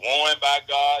was warned by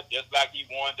God, just like he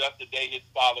warned us today, his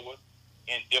followers,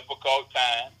 in difficult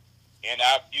times. In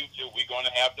our future, we're going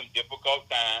to have some difficult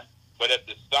times. But as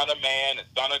the Son of Man, the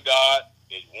Son of God,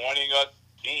 is warning us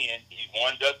then, he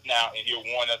warned us now, and he'll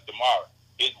warn us tomorrow.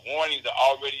 His warnings are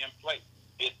already in place.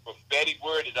 His prophetic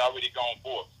word has already gone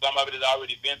forth. Some of it has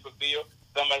already been fulfilled.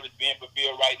 Some of it is being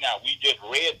fulfilled right now. We just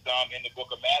read some in the book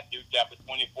of Matthew, chapter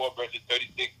 24, verses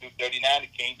 36 through 39,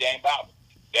 the King James Bible.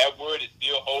 That word is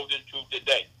still holding true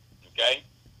today. Okay?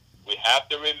 We have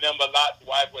to remember Lot's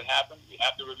wife, what happened. We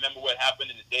have to remember what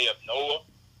happened in the day of Noah,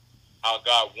 how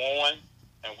God warned,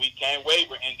 and we can't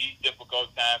waver in these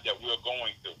difficult times that we're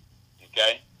going through,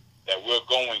 okay? That we're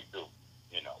going through.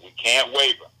 You know, we can't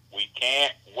waver. We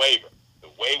can't waver. The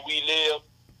way we live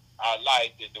our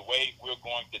life is the way we're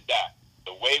going to die.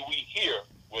 The way we hear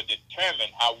will determine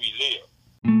how we live.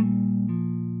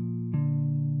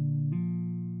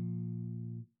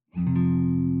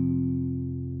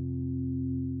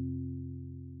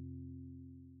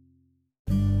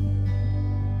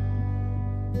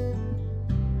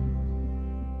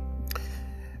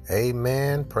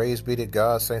 Amen. Praise be to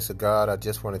God, saints of God. I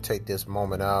just want to take this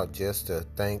moment out just to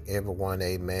thank everyone,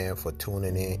 amen, for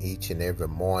tuning in each and every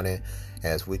morning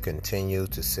as we continue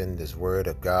to send this word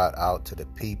of God out to the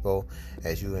people,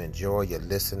 as you enjoy your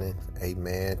listening,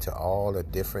 amen, to all the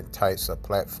different types of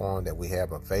platforms that we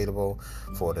have available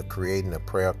for the Creating a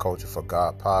Prayer Culture for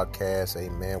God podcast.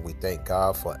 Amen. We thank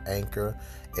God for Anchor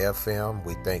FM.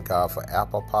 We thank God for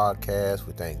Apple Podcasts.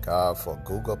 We thank God for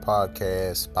Google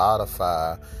Podcasts,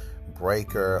 Spotify,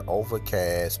 Breaker,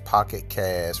 Overcast, Pocket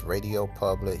Cast, Radio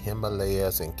Public,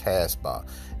 Himalayas, and Castbox.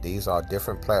 These are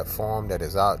different platforms that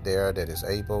is out there that is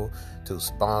able to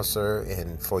sponsor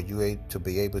and for you to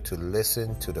be able to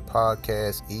listen to the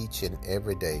podcast each and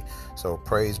every day. So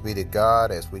praise be to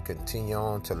God as we continue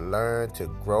on to learn, to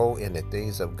grow in the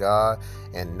things of God,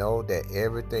 and know that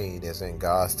everything is in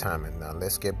God's timing. Now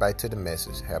let's get back to the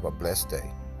message. Have a blessed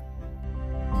day.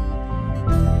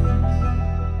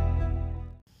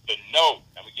 To know,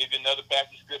 I'm going to give you another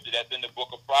passage of scripture that's in the book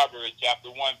of Proverbs, chapter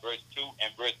 1, verse 2,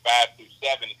 and verse 5 through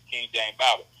 7 in the King James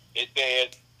Bible. It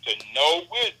says, to know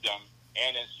wisdom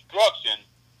and instruction,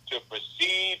 to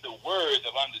perceive the words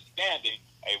of understanding,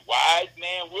 a wise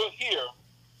man will hear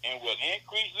and will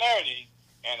increase learning,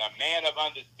 and a man of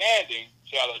understanding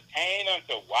shall attain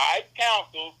unto wise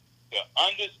counsel, to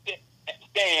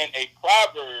understand a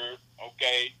proverb,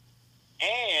 okay,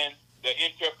 and the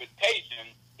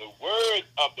interpretation, the words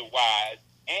of the wise,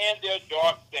 and their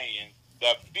dark sayings.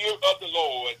 The fear of the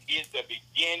Lord is the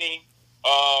beginning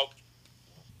of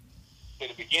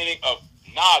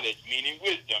knowledge, meaning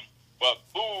wisdom, but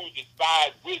fools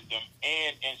despise wisdom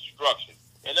and instruction.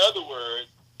 In other words,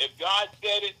 if God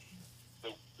said it,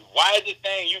 the wisest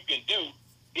thing you can do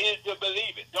is to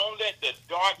believe it. Don't let the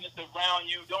darkness around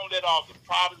you, don't let all the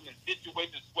problems and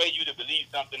situations sway you to believe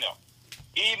something else.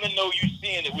 Even though you're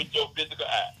seeing it with your physical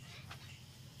eye.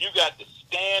 You got to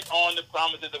stand on the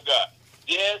promises of God.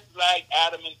 Just like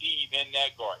Adam and Eve in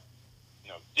that garden. You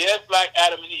know, just like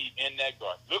Adam and Eve in that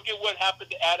garden. Look at what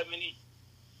happened to Adam and Eve.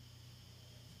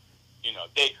 You know,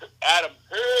 Adam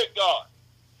heard God,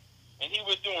 and he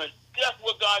was doing just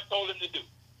what God told him to do.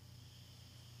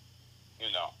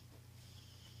 You know.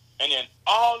 And then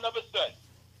all of a sudden,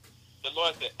 the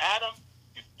Lord said, Adam,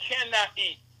 you cannot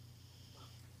eat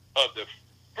of the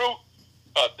fruit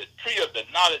of the tree of the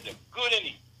knowledge of good and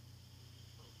evil.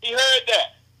 He heard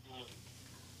that.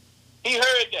 He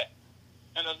heard that.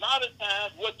 And a lot of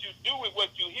times what you do with what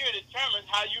you hear determines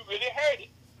how you really heard it.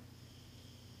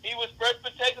 He was first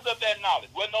partakers of that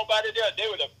knowledge. Wasn't nobody there. They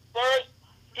were the first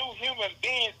two human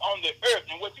beings on the earth.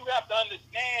 And what you have to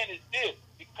understand is this.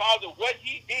 Because of what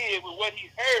he did with what he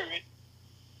heard,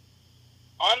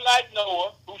 unlike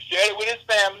Noah, who shared it with his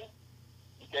family,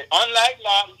 okay, unlike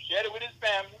Lot, who shared it with his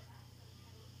family,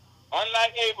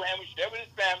 unlike Abraham, who shared it with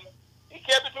his family, he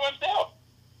kept it to himself.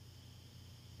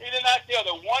 He did not tell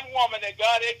the one woman that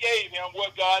God had gave him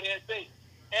what God had said.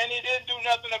 And he didn't do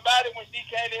nothing about it when she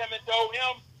came to him and told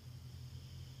him,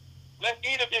 let's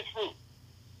eat of this fruit.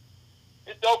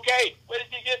 It's okay. Where did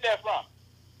she get that from?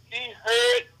 She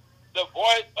heard the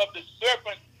voice of the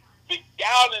serpent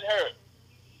beguiling her.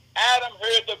 Adam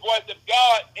heard the voice of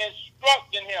God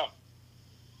instructing him.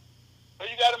 So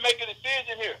you got to make a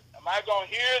decision here. Am I going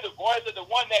to hear the voice of the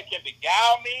one that can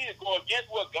beguile me to go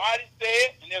against what God has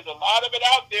said? And there's a lot of it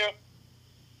out there.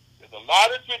 There's a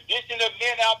lot of tradition of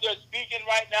men out there speaking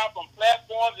right now from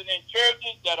platforms and in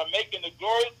churches that are making the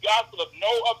glorious gospel of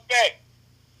no effect.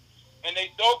 And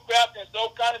they so craft and so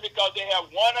cunning because they have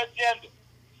one agenda.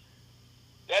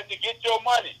 That's to get your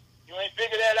money. You ain't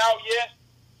figured that out yet?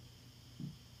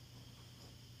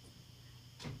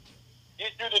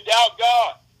 Get you to doubt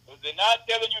God. Because they're not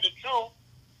telling you the truth.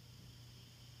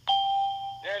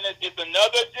 Then it's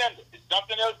another agenda. It's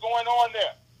something else going on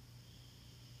there.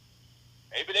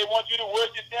 Maybe they want you to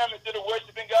worship them instead of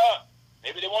worshiping God.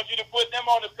 Maybe they want you to put them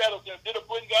on the pedestal instead of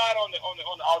putting God on the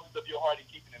altars of your heart and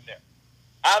keeping him there.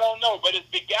 I don't know, but it's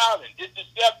beguiling. It's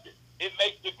deceptive. It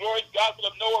makes the glorious gospel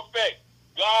of no effect.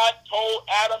 God told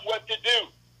Adam what to do.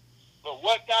 But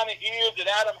what kind of ears did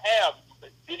Adam have?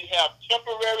 Did he have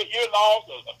temporary hearing loss?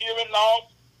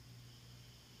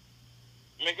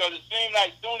 Because it seemed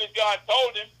like as soon as God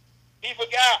told him, he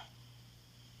forgot.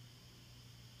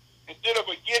 Instead of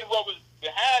forgetting what was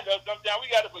behind us, sometimes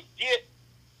we got to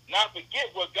not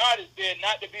forget what God has said,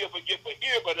 not to be a forgetful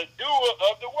hearer, but a doer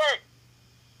of the work.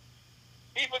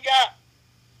 He forgot.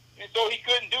 And so he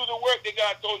couldn't do the work that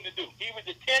God told him to do. He was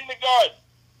to tend the garden.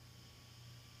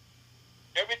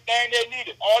 Everything they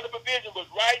needed, all the provision was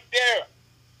right there.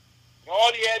 And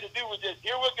all he had to do was just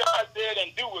hear what God said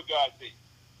and do what God said.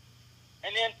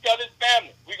 And then tell his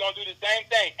family, we're going to do the same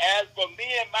thing. As for me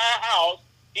and my house,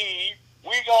 Eve,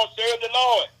 we're going to serve the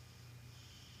Lord.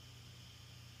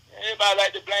 Everybody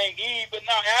like to blame Eve, but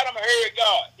now Adam heard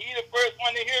God. He's the first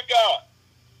one to hear God.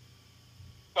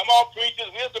 Come on, preachers,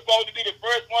 we're supposed to be the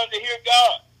first ones to hear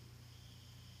God.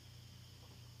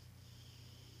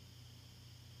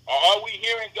 Or are we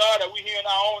hearing God? Are we hearing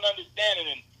our own understanding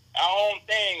and our own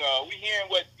thing? Are we hearing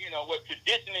what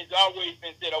tradition has always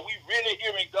been said? Are we really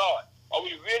hearing God? Are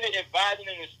we really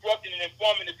advising and instructing and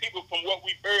informing the people from what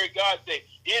we've heard God say?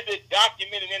 Is it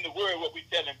documented in the Word what we're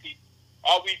telling people?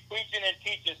 Are we preaching and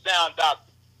teaching sound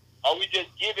doctrine? Are we just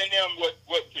giving them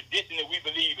what tradition that we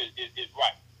believe is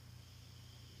right?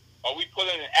 Are we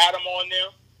putting an Adam on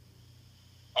them?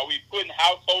 Are we putting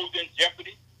households in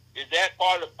jeopardy? Is that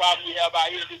part of the problem we have out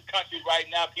here in this country right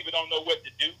now? People don't know what to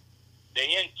do. They're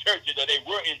in churches, or they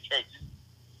were in churches.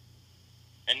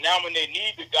 And now when they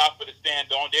need the gospel to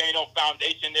stand on, there ain't no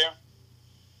foundation there.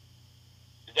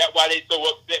 Is that why they so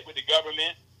upset with the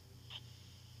government?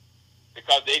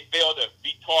 Because they failed to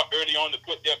be taught early on to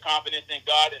put their confidence in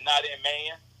God and not in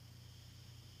man?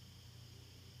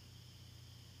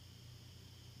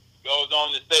 Goes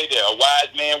on to say that a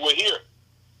wise man will hear.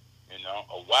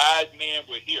 A wise man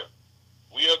will hear.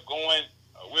 We're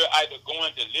either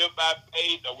going to live by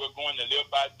faith or we're going to live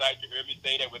by sight. You heard me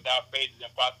say that without faith it's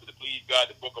impossible to please God.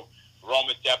 The book of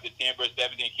Romans chapter 10 verse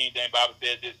 17, King James Bible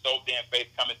says this: so then faith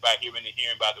cometh by hearing and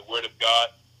hearing by the word of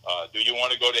God. Do you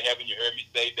want to go to heaven? You heard me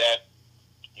say that.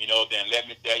 Then let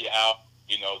me tell you how,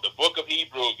 the book of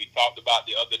Hebrews we talked about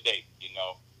the other day,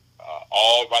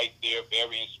 all right there,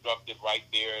 very instructive right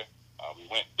there. We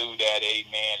went through that,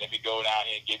 amen. Let me go down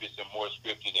here and give you some more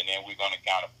scriptures, and then we're going to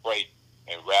kind of pray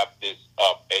and wrap this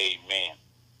up, amen.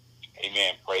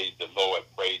 Amen, praise the Lord,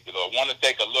 praise the Lord. I want to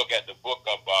take a look at the book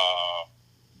of,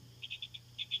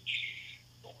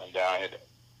 going down here,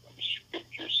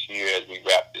 scriptures here as we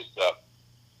wrap this up.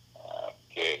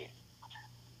 Okay.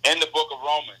 In the book of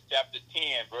Romans, chapter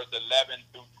 10, verse 11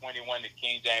 through 21, the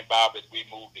King James Bible, as we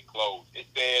move to close, it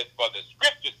says, for the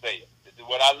scripture saith, this is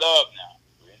what I love now.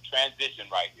 We're in transition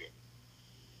right here.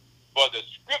 For the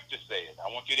scripture says,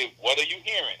 I want you to, what are you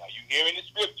hearing? Are you hearing the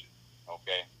scripture?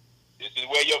 Okay. This is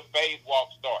where your faith walk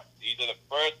starts. These are the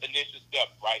first initial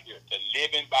steps right here to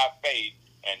living by faith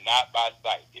and not by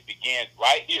sight. It begins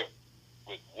right here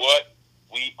with what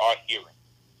we are hearing.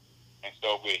 And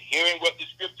so we're hearing what the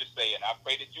scriptures say, and I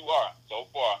pray that you are so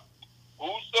far.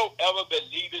 Whosoever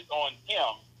believeth on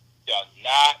him shall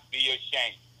not be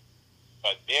ashamed.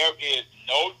 But there is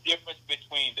no difference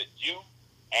between the Jew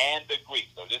and the Greek.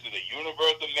 So this is a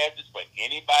universal message for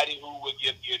anybody who will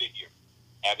give ear to hear,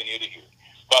 have an ear to hear.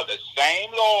 For the same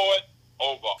Lord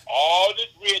over all is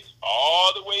rich,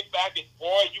 all the way back as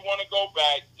far as you want to go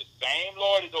back. The same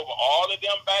Lord is over all of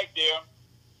them back there.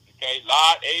 Okay,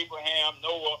 Lot, Abraham,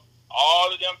 Noah,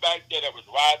 all of them back there that was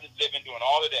rising, living, doing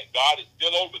all of that. God is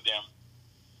still over them.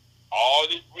 All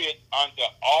is rich unto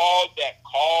all that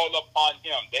call upon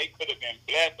him. They could have been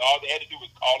blessed. All they had to do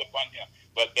was call upon him.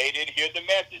 But they didn't hear the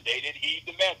message. They didn't heed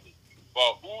the message.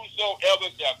 For whosoever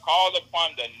shall call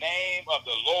upon the name of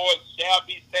the Lord shall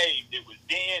be saved. It was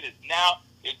then, it's now,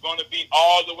 it's going to be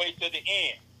all the way to the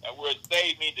end. That word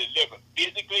saved means delivered,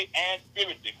 physically and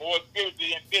spiritually, more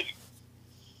spiritually than physically.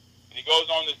 And he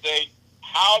goes on to say,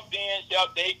 how then shall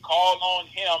they call on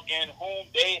him in whom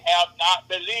they have not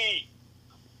believed?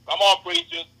 Come on,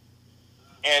 preachers.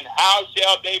 And how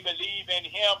shall they believe in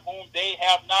him whom they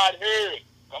have not heard?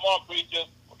 Come on, preachers.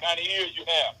 What kind of ears you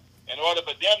have? In order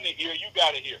for them to hear, you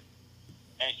got to hear.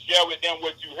 And share with them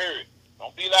what you heard.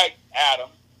 Don't be like Adam,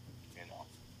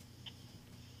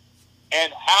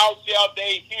 And how shall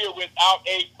they hear without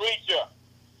a preacher?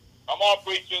 Come on,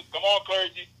 preachers. Come on,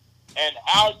 clergy. And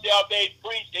how shall they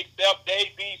preach except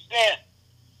they be sent?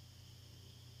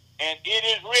 And it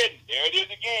is written, there it is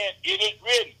again, it is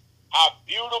written, how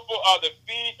beautiful are the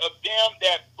feet of them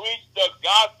that preach the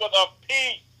gospel of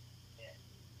peace.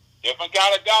 Different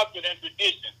kind of gospel than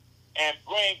tradition. And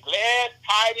bring glad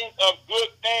tidings of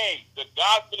good things. The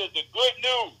gospel is the good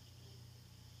news,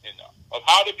 of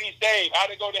how to be saved, how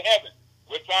to go to heaven.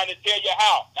 We're trying to tell you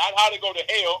how, not how to go to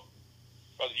hell.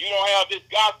 Because if you don't have this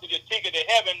gospel, your ticket to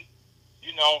heaven,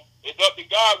 you know, it's up to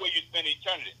God where you spend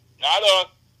eternity. Not us.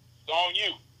 It's on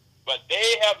you. But they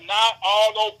have not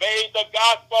all obeyed the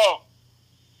gospel.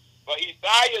 But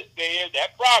Isaiah said,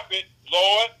 that prophet,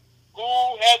 Lord, who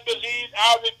has believed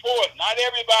our report? Not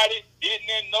everybody. Didn't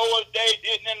in Noah's day,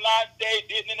 didn't in Lot's day,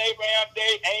 didn't in Abraham's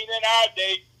day, ain't in our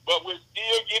day. But we're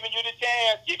still giving you the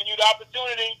chance, giving you the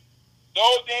opportunity. So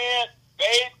then,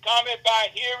 faith cometh by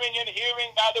hearing, and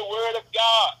hearing by the word of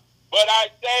God. But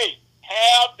I say,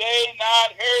 have they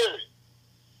not heard?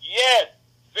 Yes,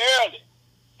 verily.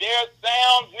 Their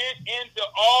sound went into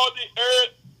all the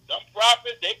earth. Some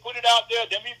prophets, they put it out there.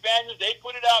 Them evangelists, they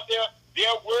put it out there.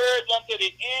 Their words unto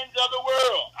the ends of the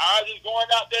world. Ours is going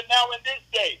out there now in this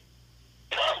day.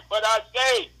 But I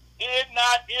say, did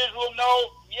not Israel know?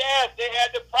 Yes, they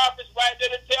had the prophets right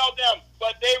there to tell them,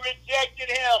 but they rejected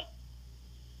him.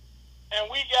 And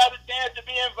we got a chance to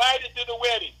be invited to the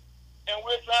wedding. And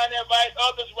we're trying to invite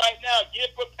others right now.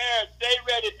 Get prepared. Stay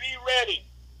ready. Be ready.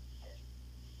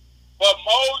 But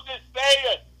Moses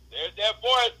said, there's that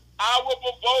voice, I will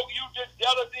provoke you to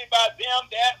jealousy by them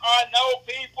that are no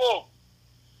people.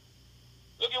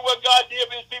 Look at what God did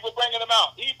for his people, bringing them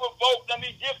out. He provoked them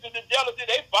Egyptians to jealousy.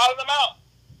 They followed them out.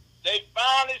 They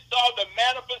finally saw the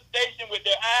manifestation with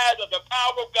their eyes of the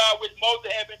power of God, which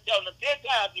Moses had been telling them 10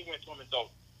 times he went to him and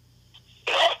told them.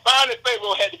 Finally,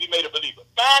 Pharaoh had to be made a believer.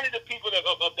 Finally, the people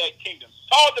of that kingdom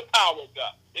saw the power of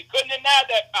God. They couldn't deny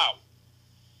that power.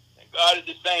 And God is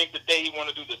the same today. He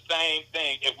wants to do the same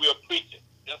thing if we're preaching.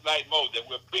 Just like Moses,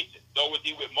 we're preaching. So was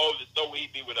he with Moses, so will he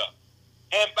be with us.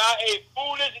 And by a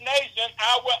foolish nation,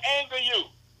 I will anger you.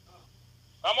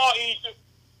 Come on, Egypt.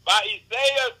 By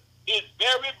Isaiah is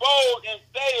very bold and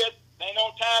says, ain't no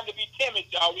time to be timid,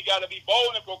 y'all. We got to be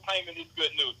bold in proclaiming this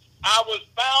good news. I was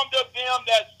found of them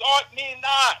that sought me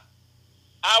not.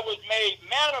 I was made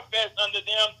manifest unto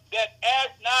them that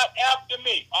asked not after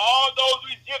me. All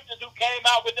those Egyptians who came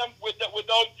out with them, with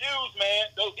those Jews,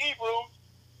 man, those Hebrews,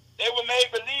 they were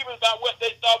made believers by what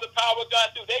they saw the power of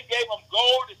God do. They gave them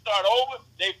gold to start over.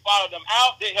 They followed them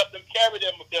out. They helped them carry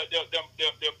their provisions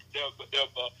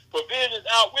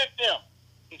out with them.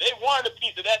 They wanted a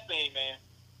piece of that thing, man.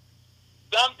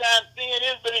 Sometimes seeing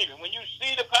is believing. When you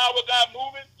see the power of God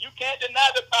moving, you can't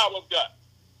deny the power of God.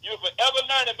 You're forever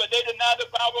learning, but they deny the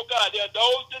power of God. There are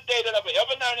those today that are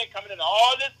forever learning, coming in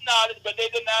all this knowledge, but they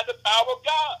deny the power of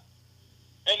God.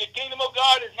 And the kingdom of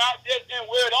God is not just in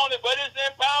word only, but it's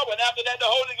in power. And after that, the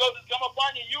Holy Ghost has come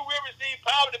upon you. You will receive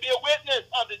power to be a witness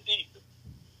unto Jesus.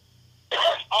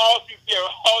 all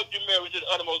through marriage to the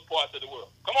uttermost parts of the world.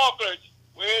 Come on, clergy.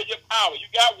 Where's your power? You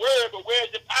got word, but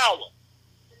where's your power?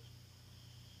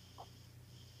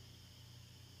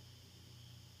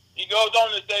 He goes on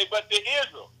to say, but to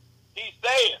Israel, he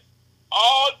said,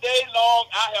 all day long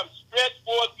I have stretched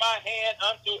forth my hand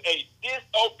unto a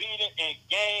disobedient and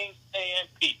gainsaying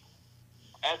people.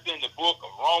 That's in the book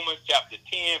of Romans chapter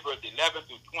 10, verse 11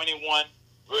 through 21,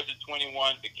 verses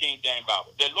 21, the King James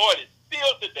Bible. The Lord is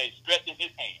still today stretching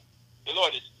his hand. The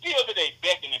Lord is still today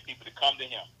beckoning people to come to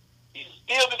him. He's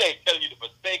still today telling you to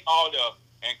forsake all else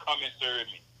and come and serve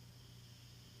me.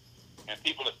 And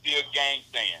people are still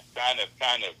gainsaying, trying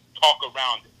to talk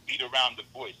around it, beat around the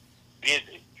bush,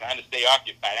 busy, trying to stay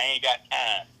occupied. I ain't got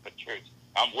time for church.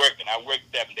 I'm working. I work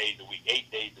 7 days a week, 8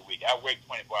 days a week. I work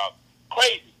 24 hours.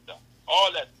 Crazy stuff.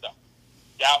 All that stuff.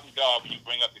 Doubting God when you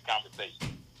bring up the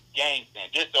conversation.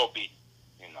 Gainsaying, disobedience.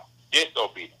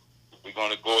 Disobedience. We're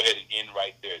going to go ahead and end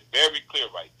right there. It's very clear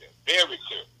right there. Very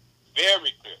clear.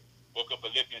 Very clear. Book of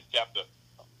Philippians chapter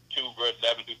 2, verse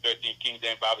 11 through 13, King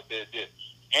James Bible says this.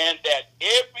 And that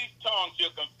every tongue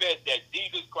shall confess that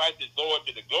Jesus Christ is Lord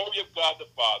to the glory of God the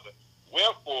Father.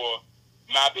 Wherefore,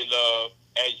 my beloved,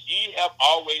 as ye have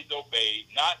always obeyed,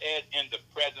 not as in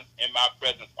my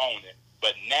presence only,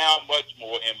 but now much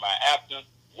more in my absence,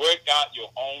 work out your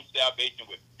own salvation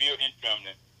with fear and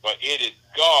trembling, for it is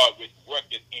God which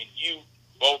worketh in you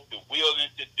both to will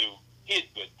and to do his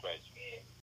good pleasure.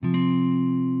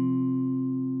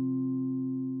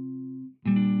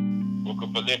 Book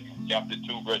of Philippians, chapter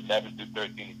 2, verse 11 through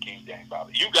 13, the King James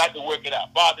Bible. You got to work it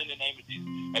out. Father, in the name of Jesus,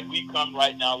 as we come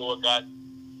right now, Lord God,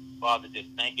 Father, just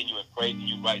thanking you and praising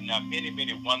you right now. Many,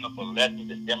 many wonderful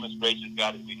lessons and demonstrations,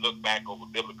 God, as we look back over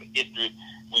biblical history.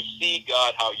 We see,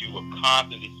 God, how you were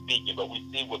constantly speaking, but we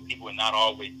see what people are not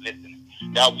always listening.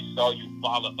 God, we saw you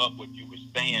follow up what you were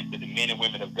saying to the men and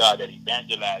women of God that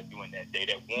evangelized during that day,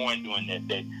 that warned during that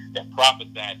day, that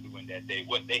prophesied during that day,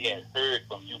 what they had heard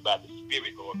from you by the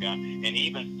Spirit, Lord God. And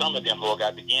even some of them, Lord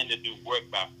God, began to do work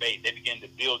by faith. They began to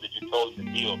build that you told them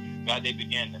to build. God, they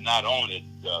began to not only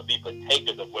be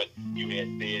partakers of what you had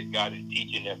said, God, in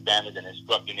teaching their families and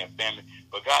instructing their families,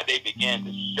 but God, they began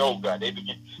to show, God, they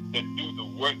began to do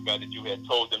the work, God, that you had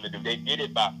told them to do. They did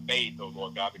it by faith, oh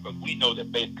Lord God, because we know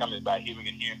that faith comes by hearing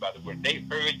and hearing by the word. They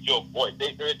heard your voice.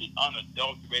 They heard the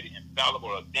unadulterated, infallible,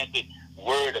 authentic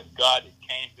word of God that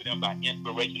came to them by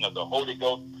inspiration of the Holy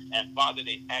Ghost. And Father,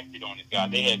 they acted on it,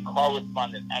 God. They had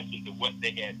corresponding action to what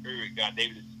they had heard, God. They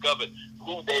discovered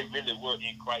who they really were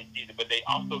in Christ Jesus, but they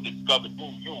also discovered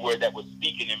who you were that was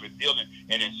speaking and revealing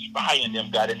and inspiring them,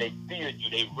 God. And they feared you.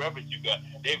 They reverenced you, God.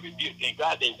 They rebuked you. And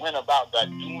God, they went about, God,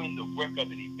 doing the work of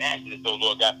an evangelist, oh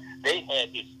Lord God. They had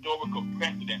historical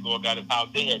precedent, Lord God, of how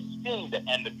they had seen the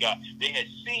hand of God. They had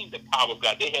seen the power of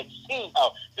God. They had seen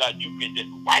how, God, you can just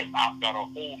wipe out, God, a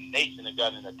whole nation, and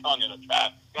God, in a tongue and a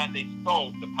tribe. God, they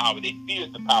saw the power. They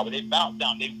feared the power. They bowed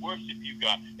down. They worshiped you,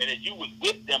 God. And as you was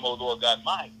with them, oh Lord God,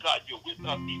 my God, you're with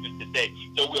us even today.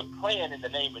 So we're praying in the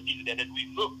name of Jesus that as we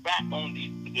look back on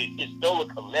these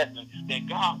historical lessons, that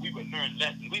God, we would learn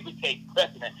lessons. We would take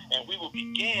precedent and we will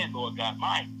begin, Lord God,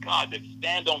 my God, to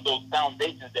stand on those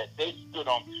foundations that they stood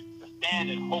on, to stand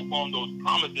and hope on those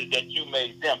promises that you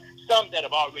made them. Some that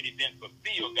have already been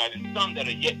fulfilled, God, and some that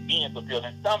are yet being fulfilled,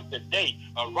 and some today,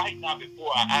 right now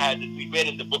before our eyes, as we read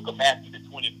in the book of Matthew, the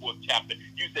 24th chapter,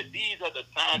 you said these are the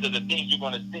signs of the things you're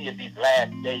going to see in these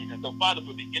last days. And so, Father,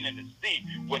 we're beginning to see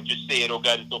what you said, oh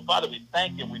God. And so, Father, we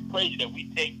thank you, we praise you that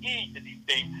we take heed to these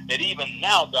things, that even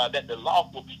now, God, that the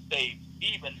lost will be saved.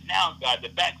 Even now, God, the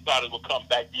backsliders will come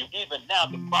back to you. Even now,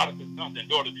 the prodigal sons and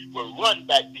daughters will run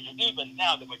back to you. Even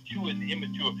now, the mature and the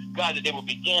immature, God, that they will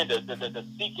begin to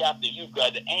seek after you,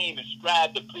 God, to aim and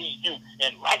strive to please you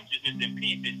in righteousness and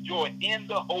peace and joy in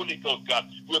the Holy Ghost, God.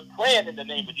 We're praying in the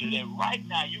name of Jesus. And right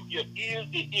now, you give ears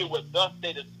to hear what thus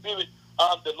say the Spirit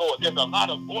of the Lord. There's a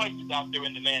lot of voices out there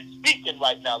in the land speaking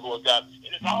right now, Lord God.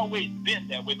 And it's always been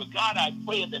that way. But God, I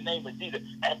pray in the name of Jesus.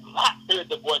 As Lot heard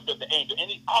the voice of the angel,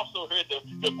 and he also heard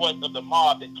the voice of the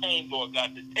mob that came, Lord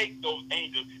God, to take those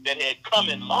angels that had come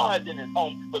and lodged in his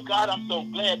home. But God, I'm so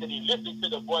glad that he listened to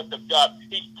the voice of God.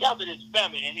 He gathered his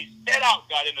family and he set out,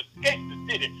 God, and escaped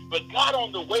the city. But God,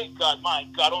 on the way, God, my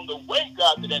God, on the way,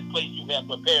 God, to that place you have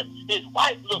prepared, his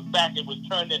wife looked back and was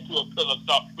turned into a pillar of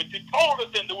salt. But you told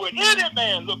us in the word, any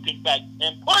man looking back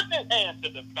and putting his hand to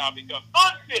the plow becomes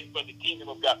unfit for the kingdom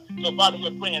of God. So, Father,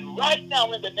 we're praying right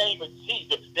now in the name of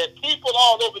Jesus that people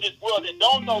all over this world that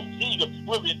don't know Jesus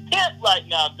will repent right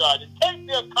now, God, and take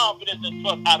their confidence and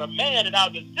trust out of man and out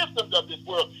of the systems of this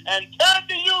world and turn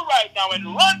to you right now and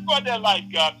run for their life,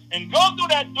 God, and go through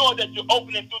that door that you're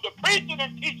opening through the preaching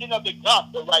and teaching of the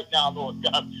gospel right now, Lord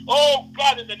God. Oh,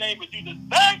 God, in the name of Jesus,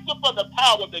 thank you for the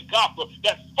power of the gospel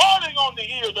that's falling on the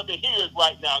ears of the hearers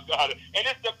right now, God. And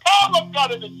it's the power of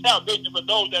God and the salvation for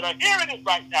those that are hearing it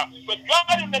right now. But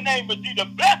God, in the name of Jesus,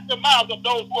 bless the mouths of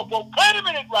those who are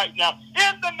proclaiming it right now.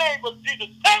 In the name of Jesus,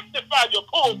 sanctify your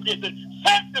pulpits and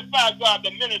sanctify, God,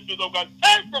 the ministers, oh God.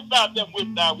 Sanctify them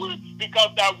with thy word, because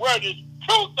thy word is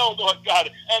truth, oh Lord God.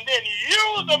 And then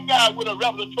use them, God, with a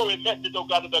revelatory message, oh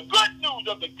God, of the good news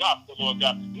of the gospel, Lord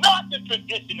God. Not the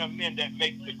tradition of men that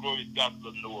makes the glorious gospel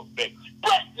of no effect.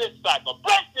 Break this cycle,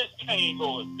 break this chain,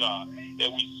 Lord God,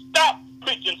 that we stop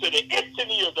preaching to the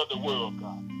itching ears of the world,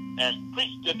 God, and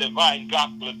preach the divine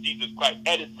gospel of Jesus Christ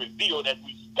as it's revealed as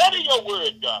we study your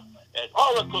word, God, as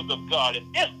oracles of God, as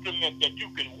instruments that you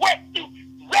can work through,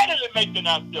 readily making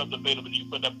ourselves available to you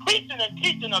for the preaching and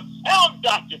teaching of sound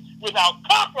doctrine without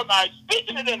compromise,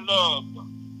 speaking it in love,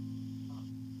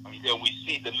 until we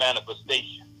see the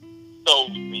manifestation. Souls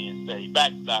being saved,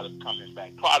 backsliders coming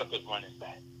back, prodigals running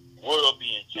back, world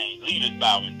being changed, leaders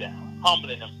bowing down,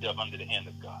 humbling themselves under the hand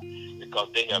of God, because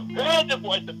they have heard the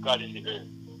voice of God in the earth.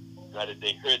 God, as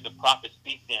they heard the prophet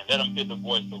speak then, let them hear the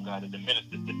voice, oh God, of the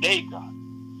minister today, God.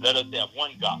 Let us have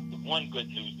one gospel, one good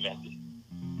news message,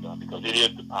 God, because it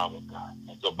is the power of God.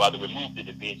 And so, Father, remove the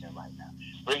division right now.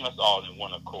 Bring us all in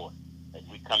one accord as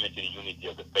we come into the unity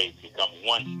of the faith, become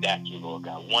one statue, Lord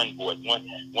God, one voice,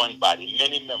 one body,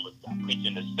 many members, God,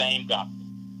 preaching the same gospel.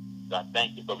 God,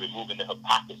 thank you for removing the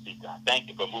hypocrisy, God. Thank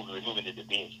you for removing the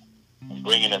division and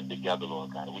bringing us together,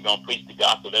 Lord God. And we're going to preach the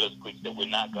gospel. Let us preach that we're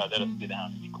not, God. Let us sit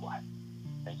down and be quiet.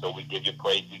 And so we give you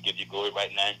praise. We give you glory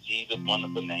right now in Jesus'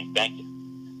 wonderful name. Thank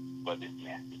you for this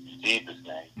message. In Jesus'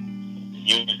 name.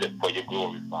 Use it for your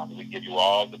glory, Father. We give you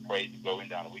all the praise and glory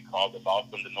and honor. We call the lost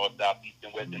from the north, south, east,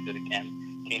 and west into the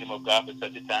kingdom of God for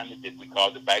such a time as this. We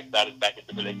call the backsliders back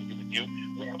into relationship with you.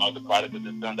 We call the prodigals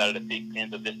and sons out of the thick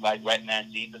pens of this life right now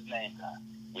in Jesus' name, God.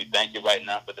 We thank you right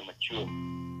now for the mature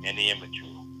and the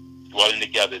immature, dwelling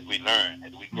together as we learn,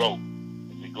 as we grow,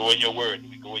 as we go in your word,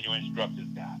 as we go in your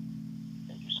instructions, God.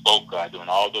 As you spoke, God, during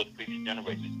all those previous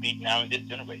generations. Speak now in this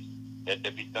generation. Let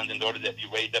there be sons and daughters that you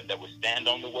raised up that will stand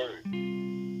on the word,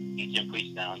 teach and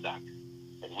preach sound doctrine.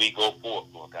 As we go forth,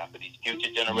 Lord God, for these future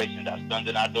generations, our sons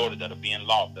and our daughters that are being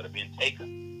lost, that are being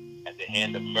taken at the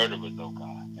hand of murderers, oh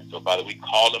God. And so, Father, we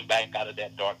call them back out of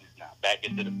that darkness now, back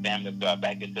into the family of God,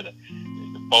 back into the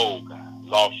fold, God,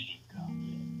 lost sheep, God.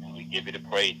 And we give you the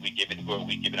praise, we give you the glory,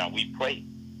 we give it on. We pray.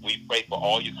 We pray for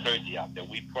all your clergy out there.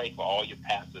 We pray for all your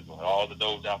pastors, Lord, all of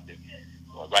those out there,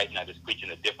 Lord, right now that's preaching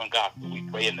a different gospel. We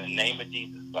pray in the name of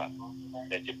Jesus, Father,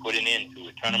 that you put an end to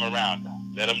it. Turn them around, God.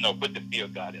 Let them know. Put the fear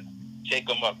of God in them. Shake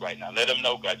them up right now. Let them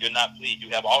know, God, you're not pleased.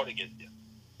 You have all against them.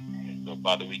 And so,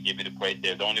 Father, we give you the praise.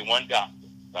 There's only one gospel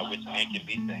by which man can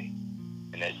be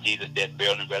saved, and that's Jesus' death,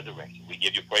 burial, and resurrection. We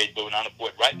give you praise, glory, and honor for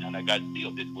it right now. Now, God,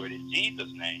 seal this word in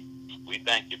Jesus' name. We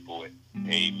thank you for it.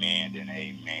 Amen and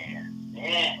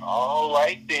amen. All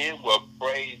right then. Well,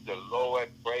 praise the Lord,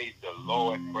 praise the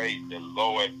Lord, praise the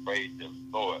Lord, praise the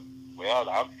Lord. Well,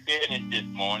 I'm finished this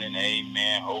morning.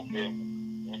 Amen.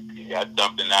 Hoping you got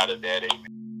something out of that. Amen.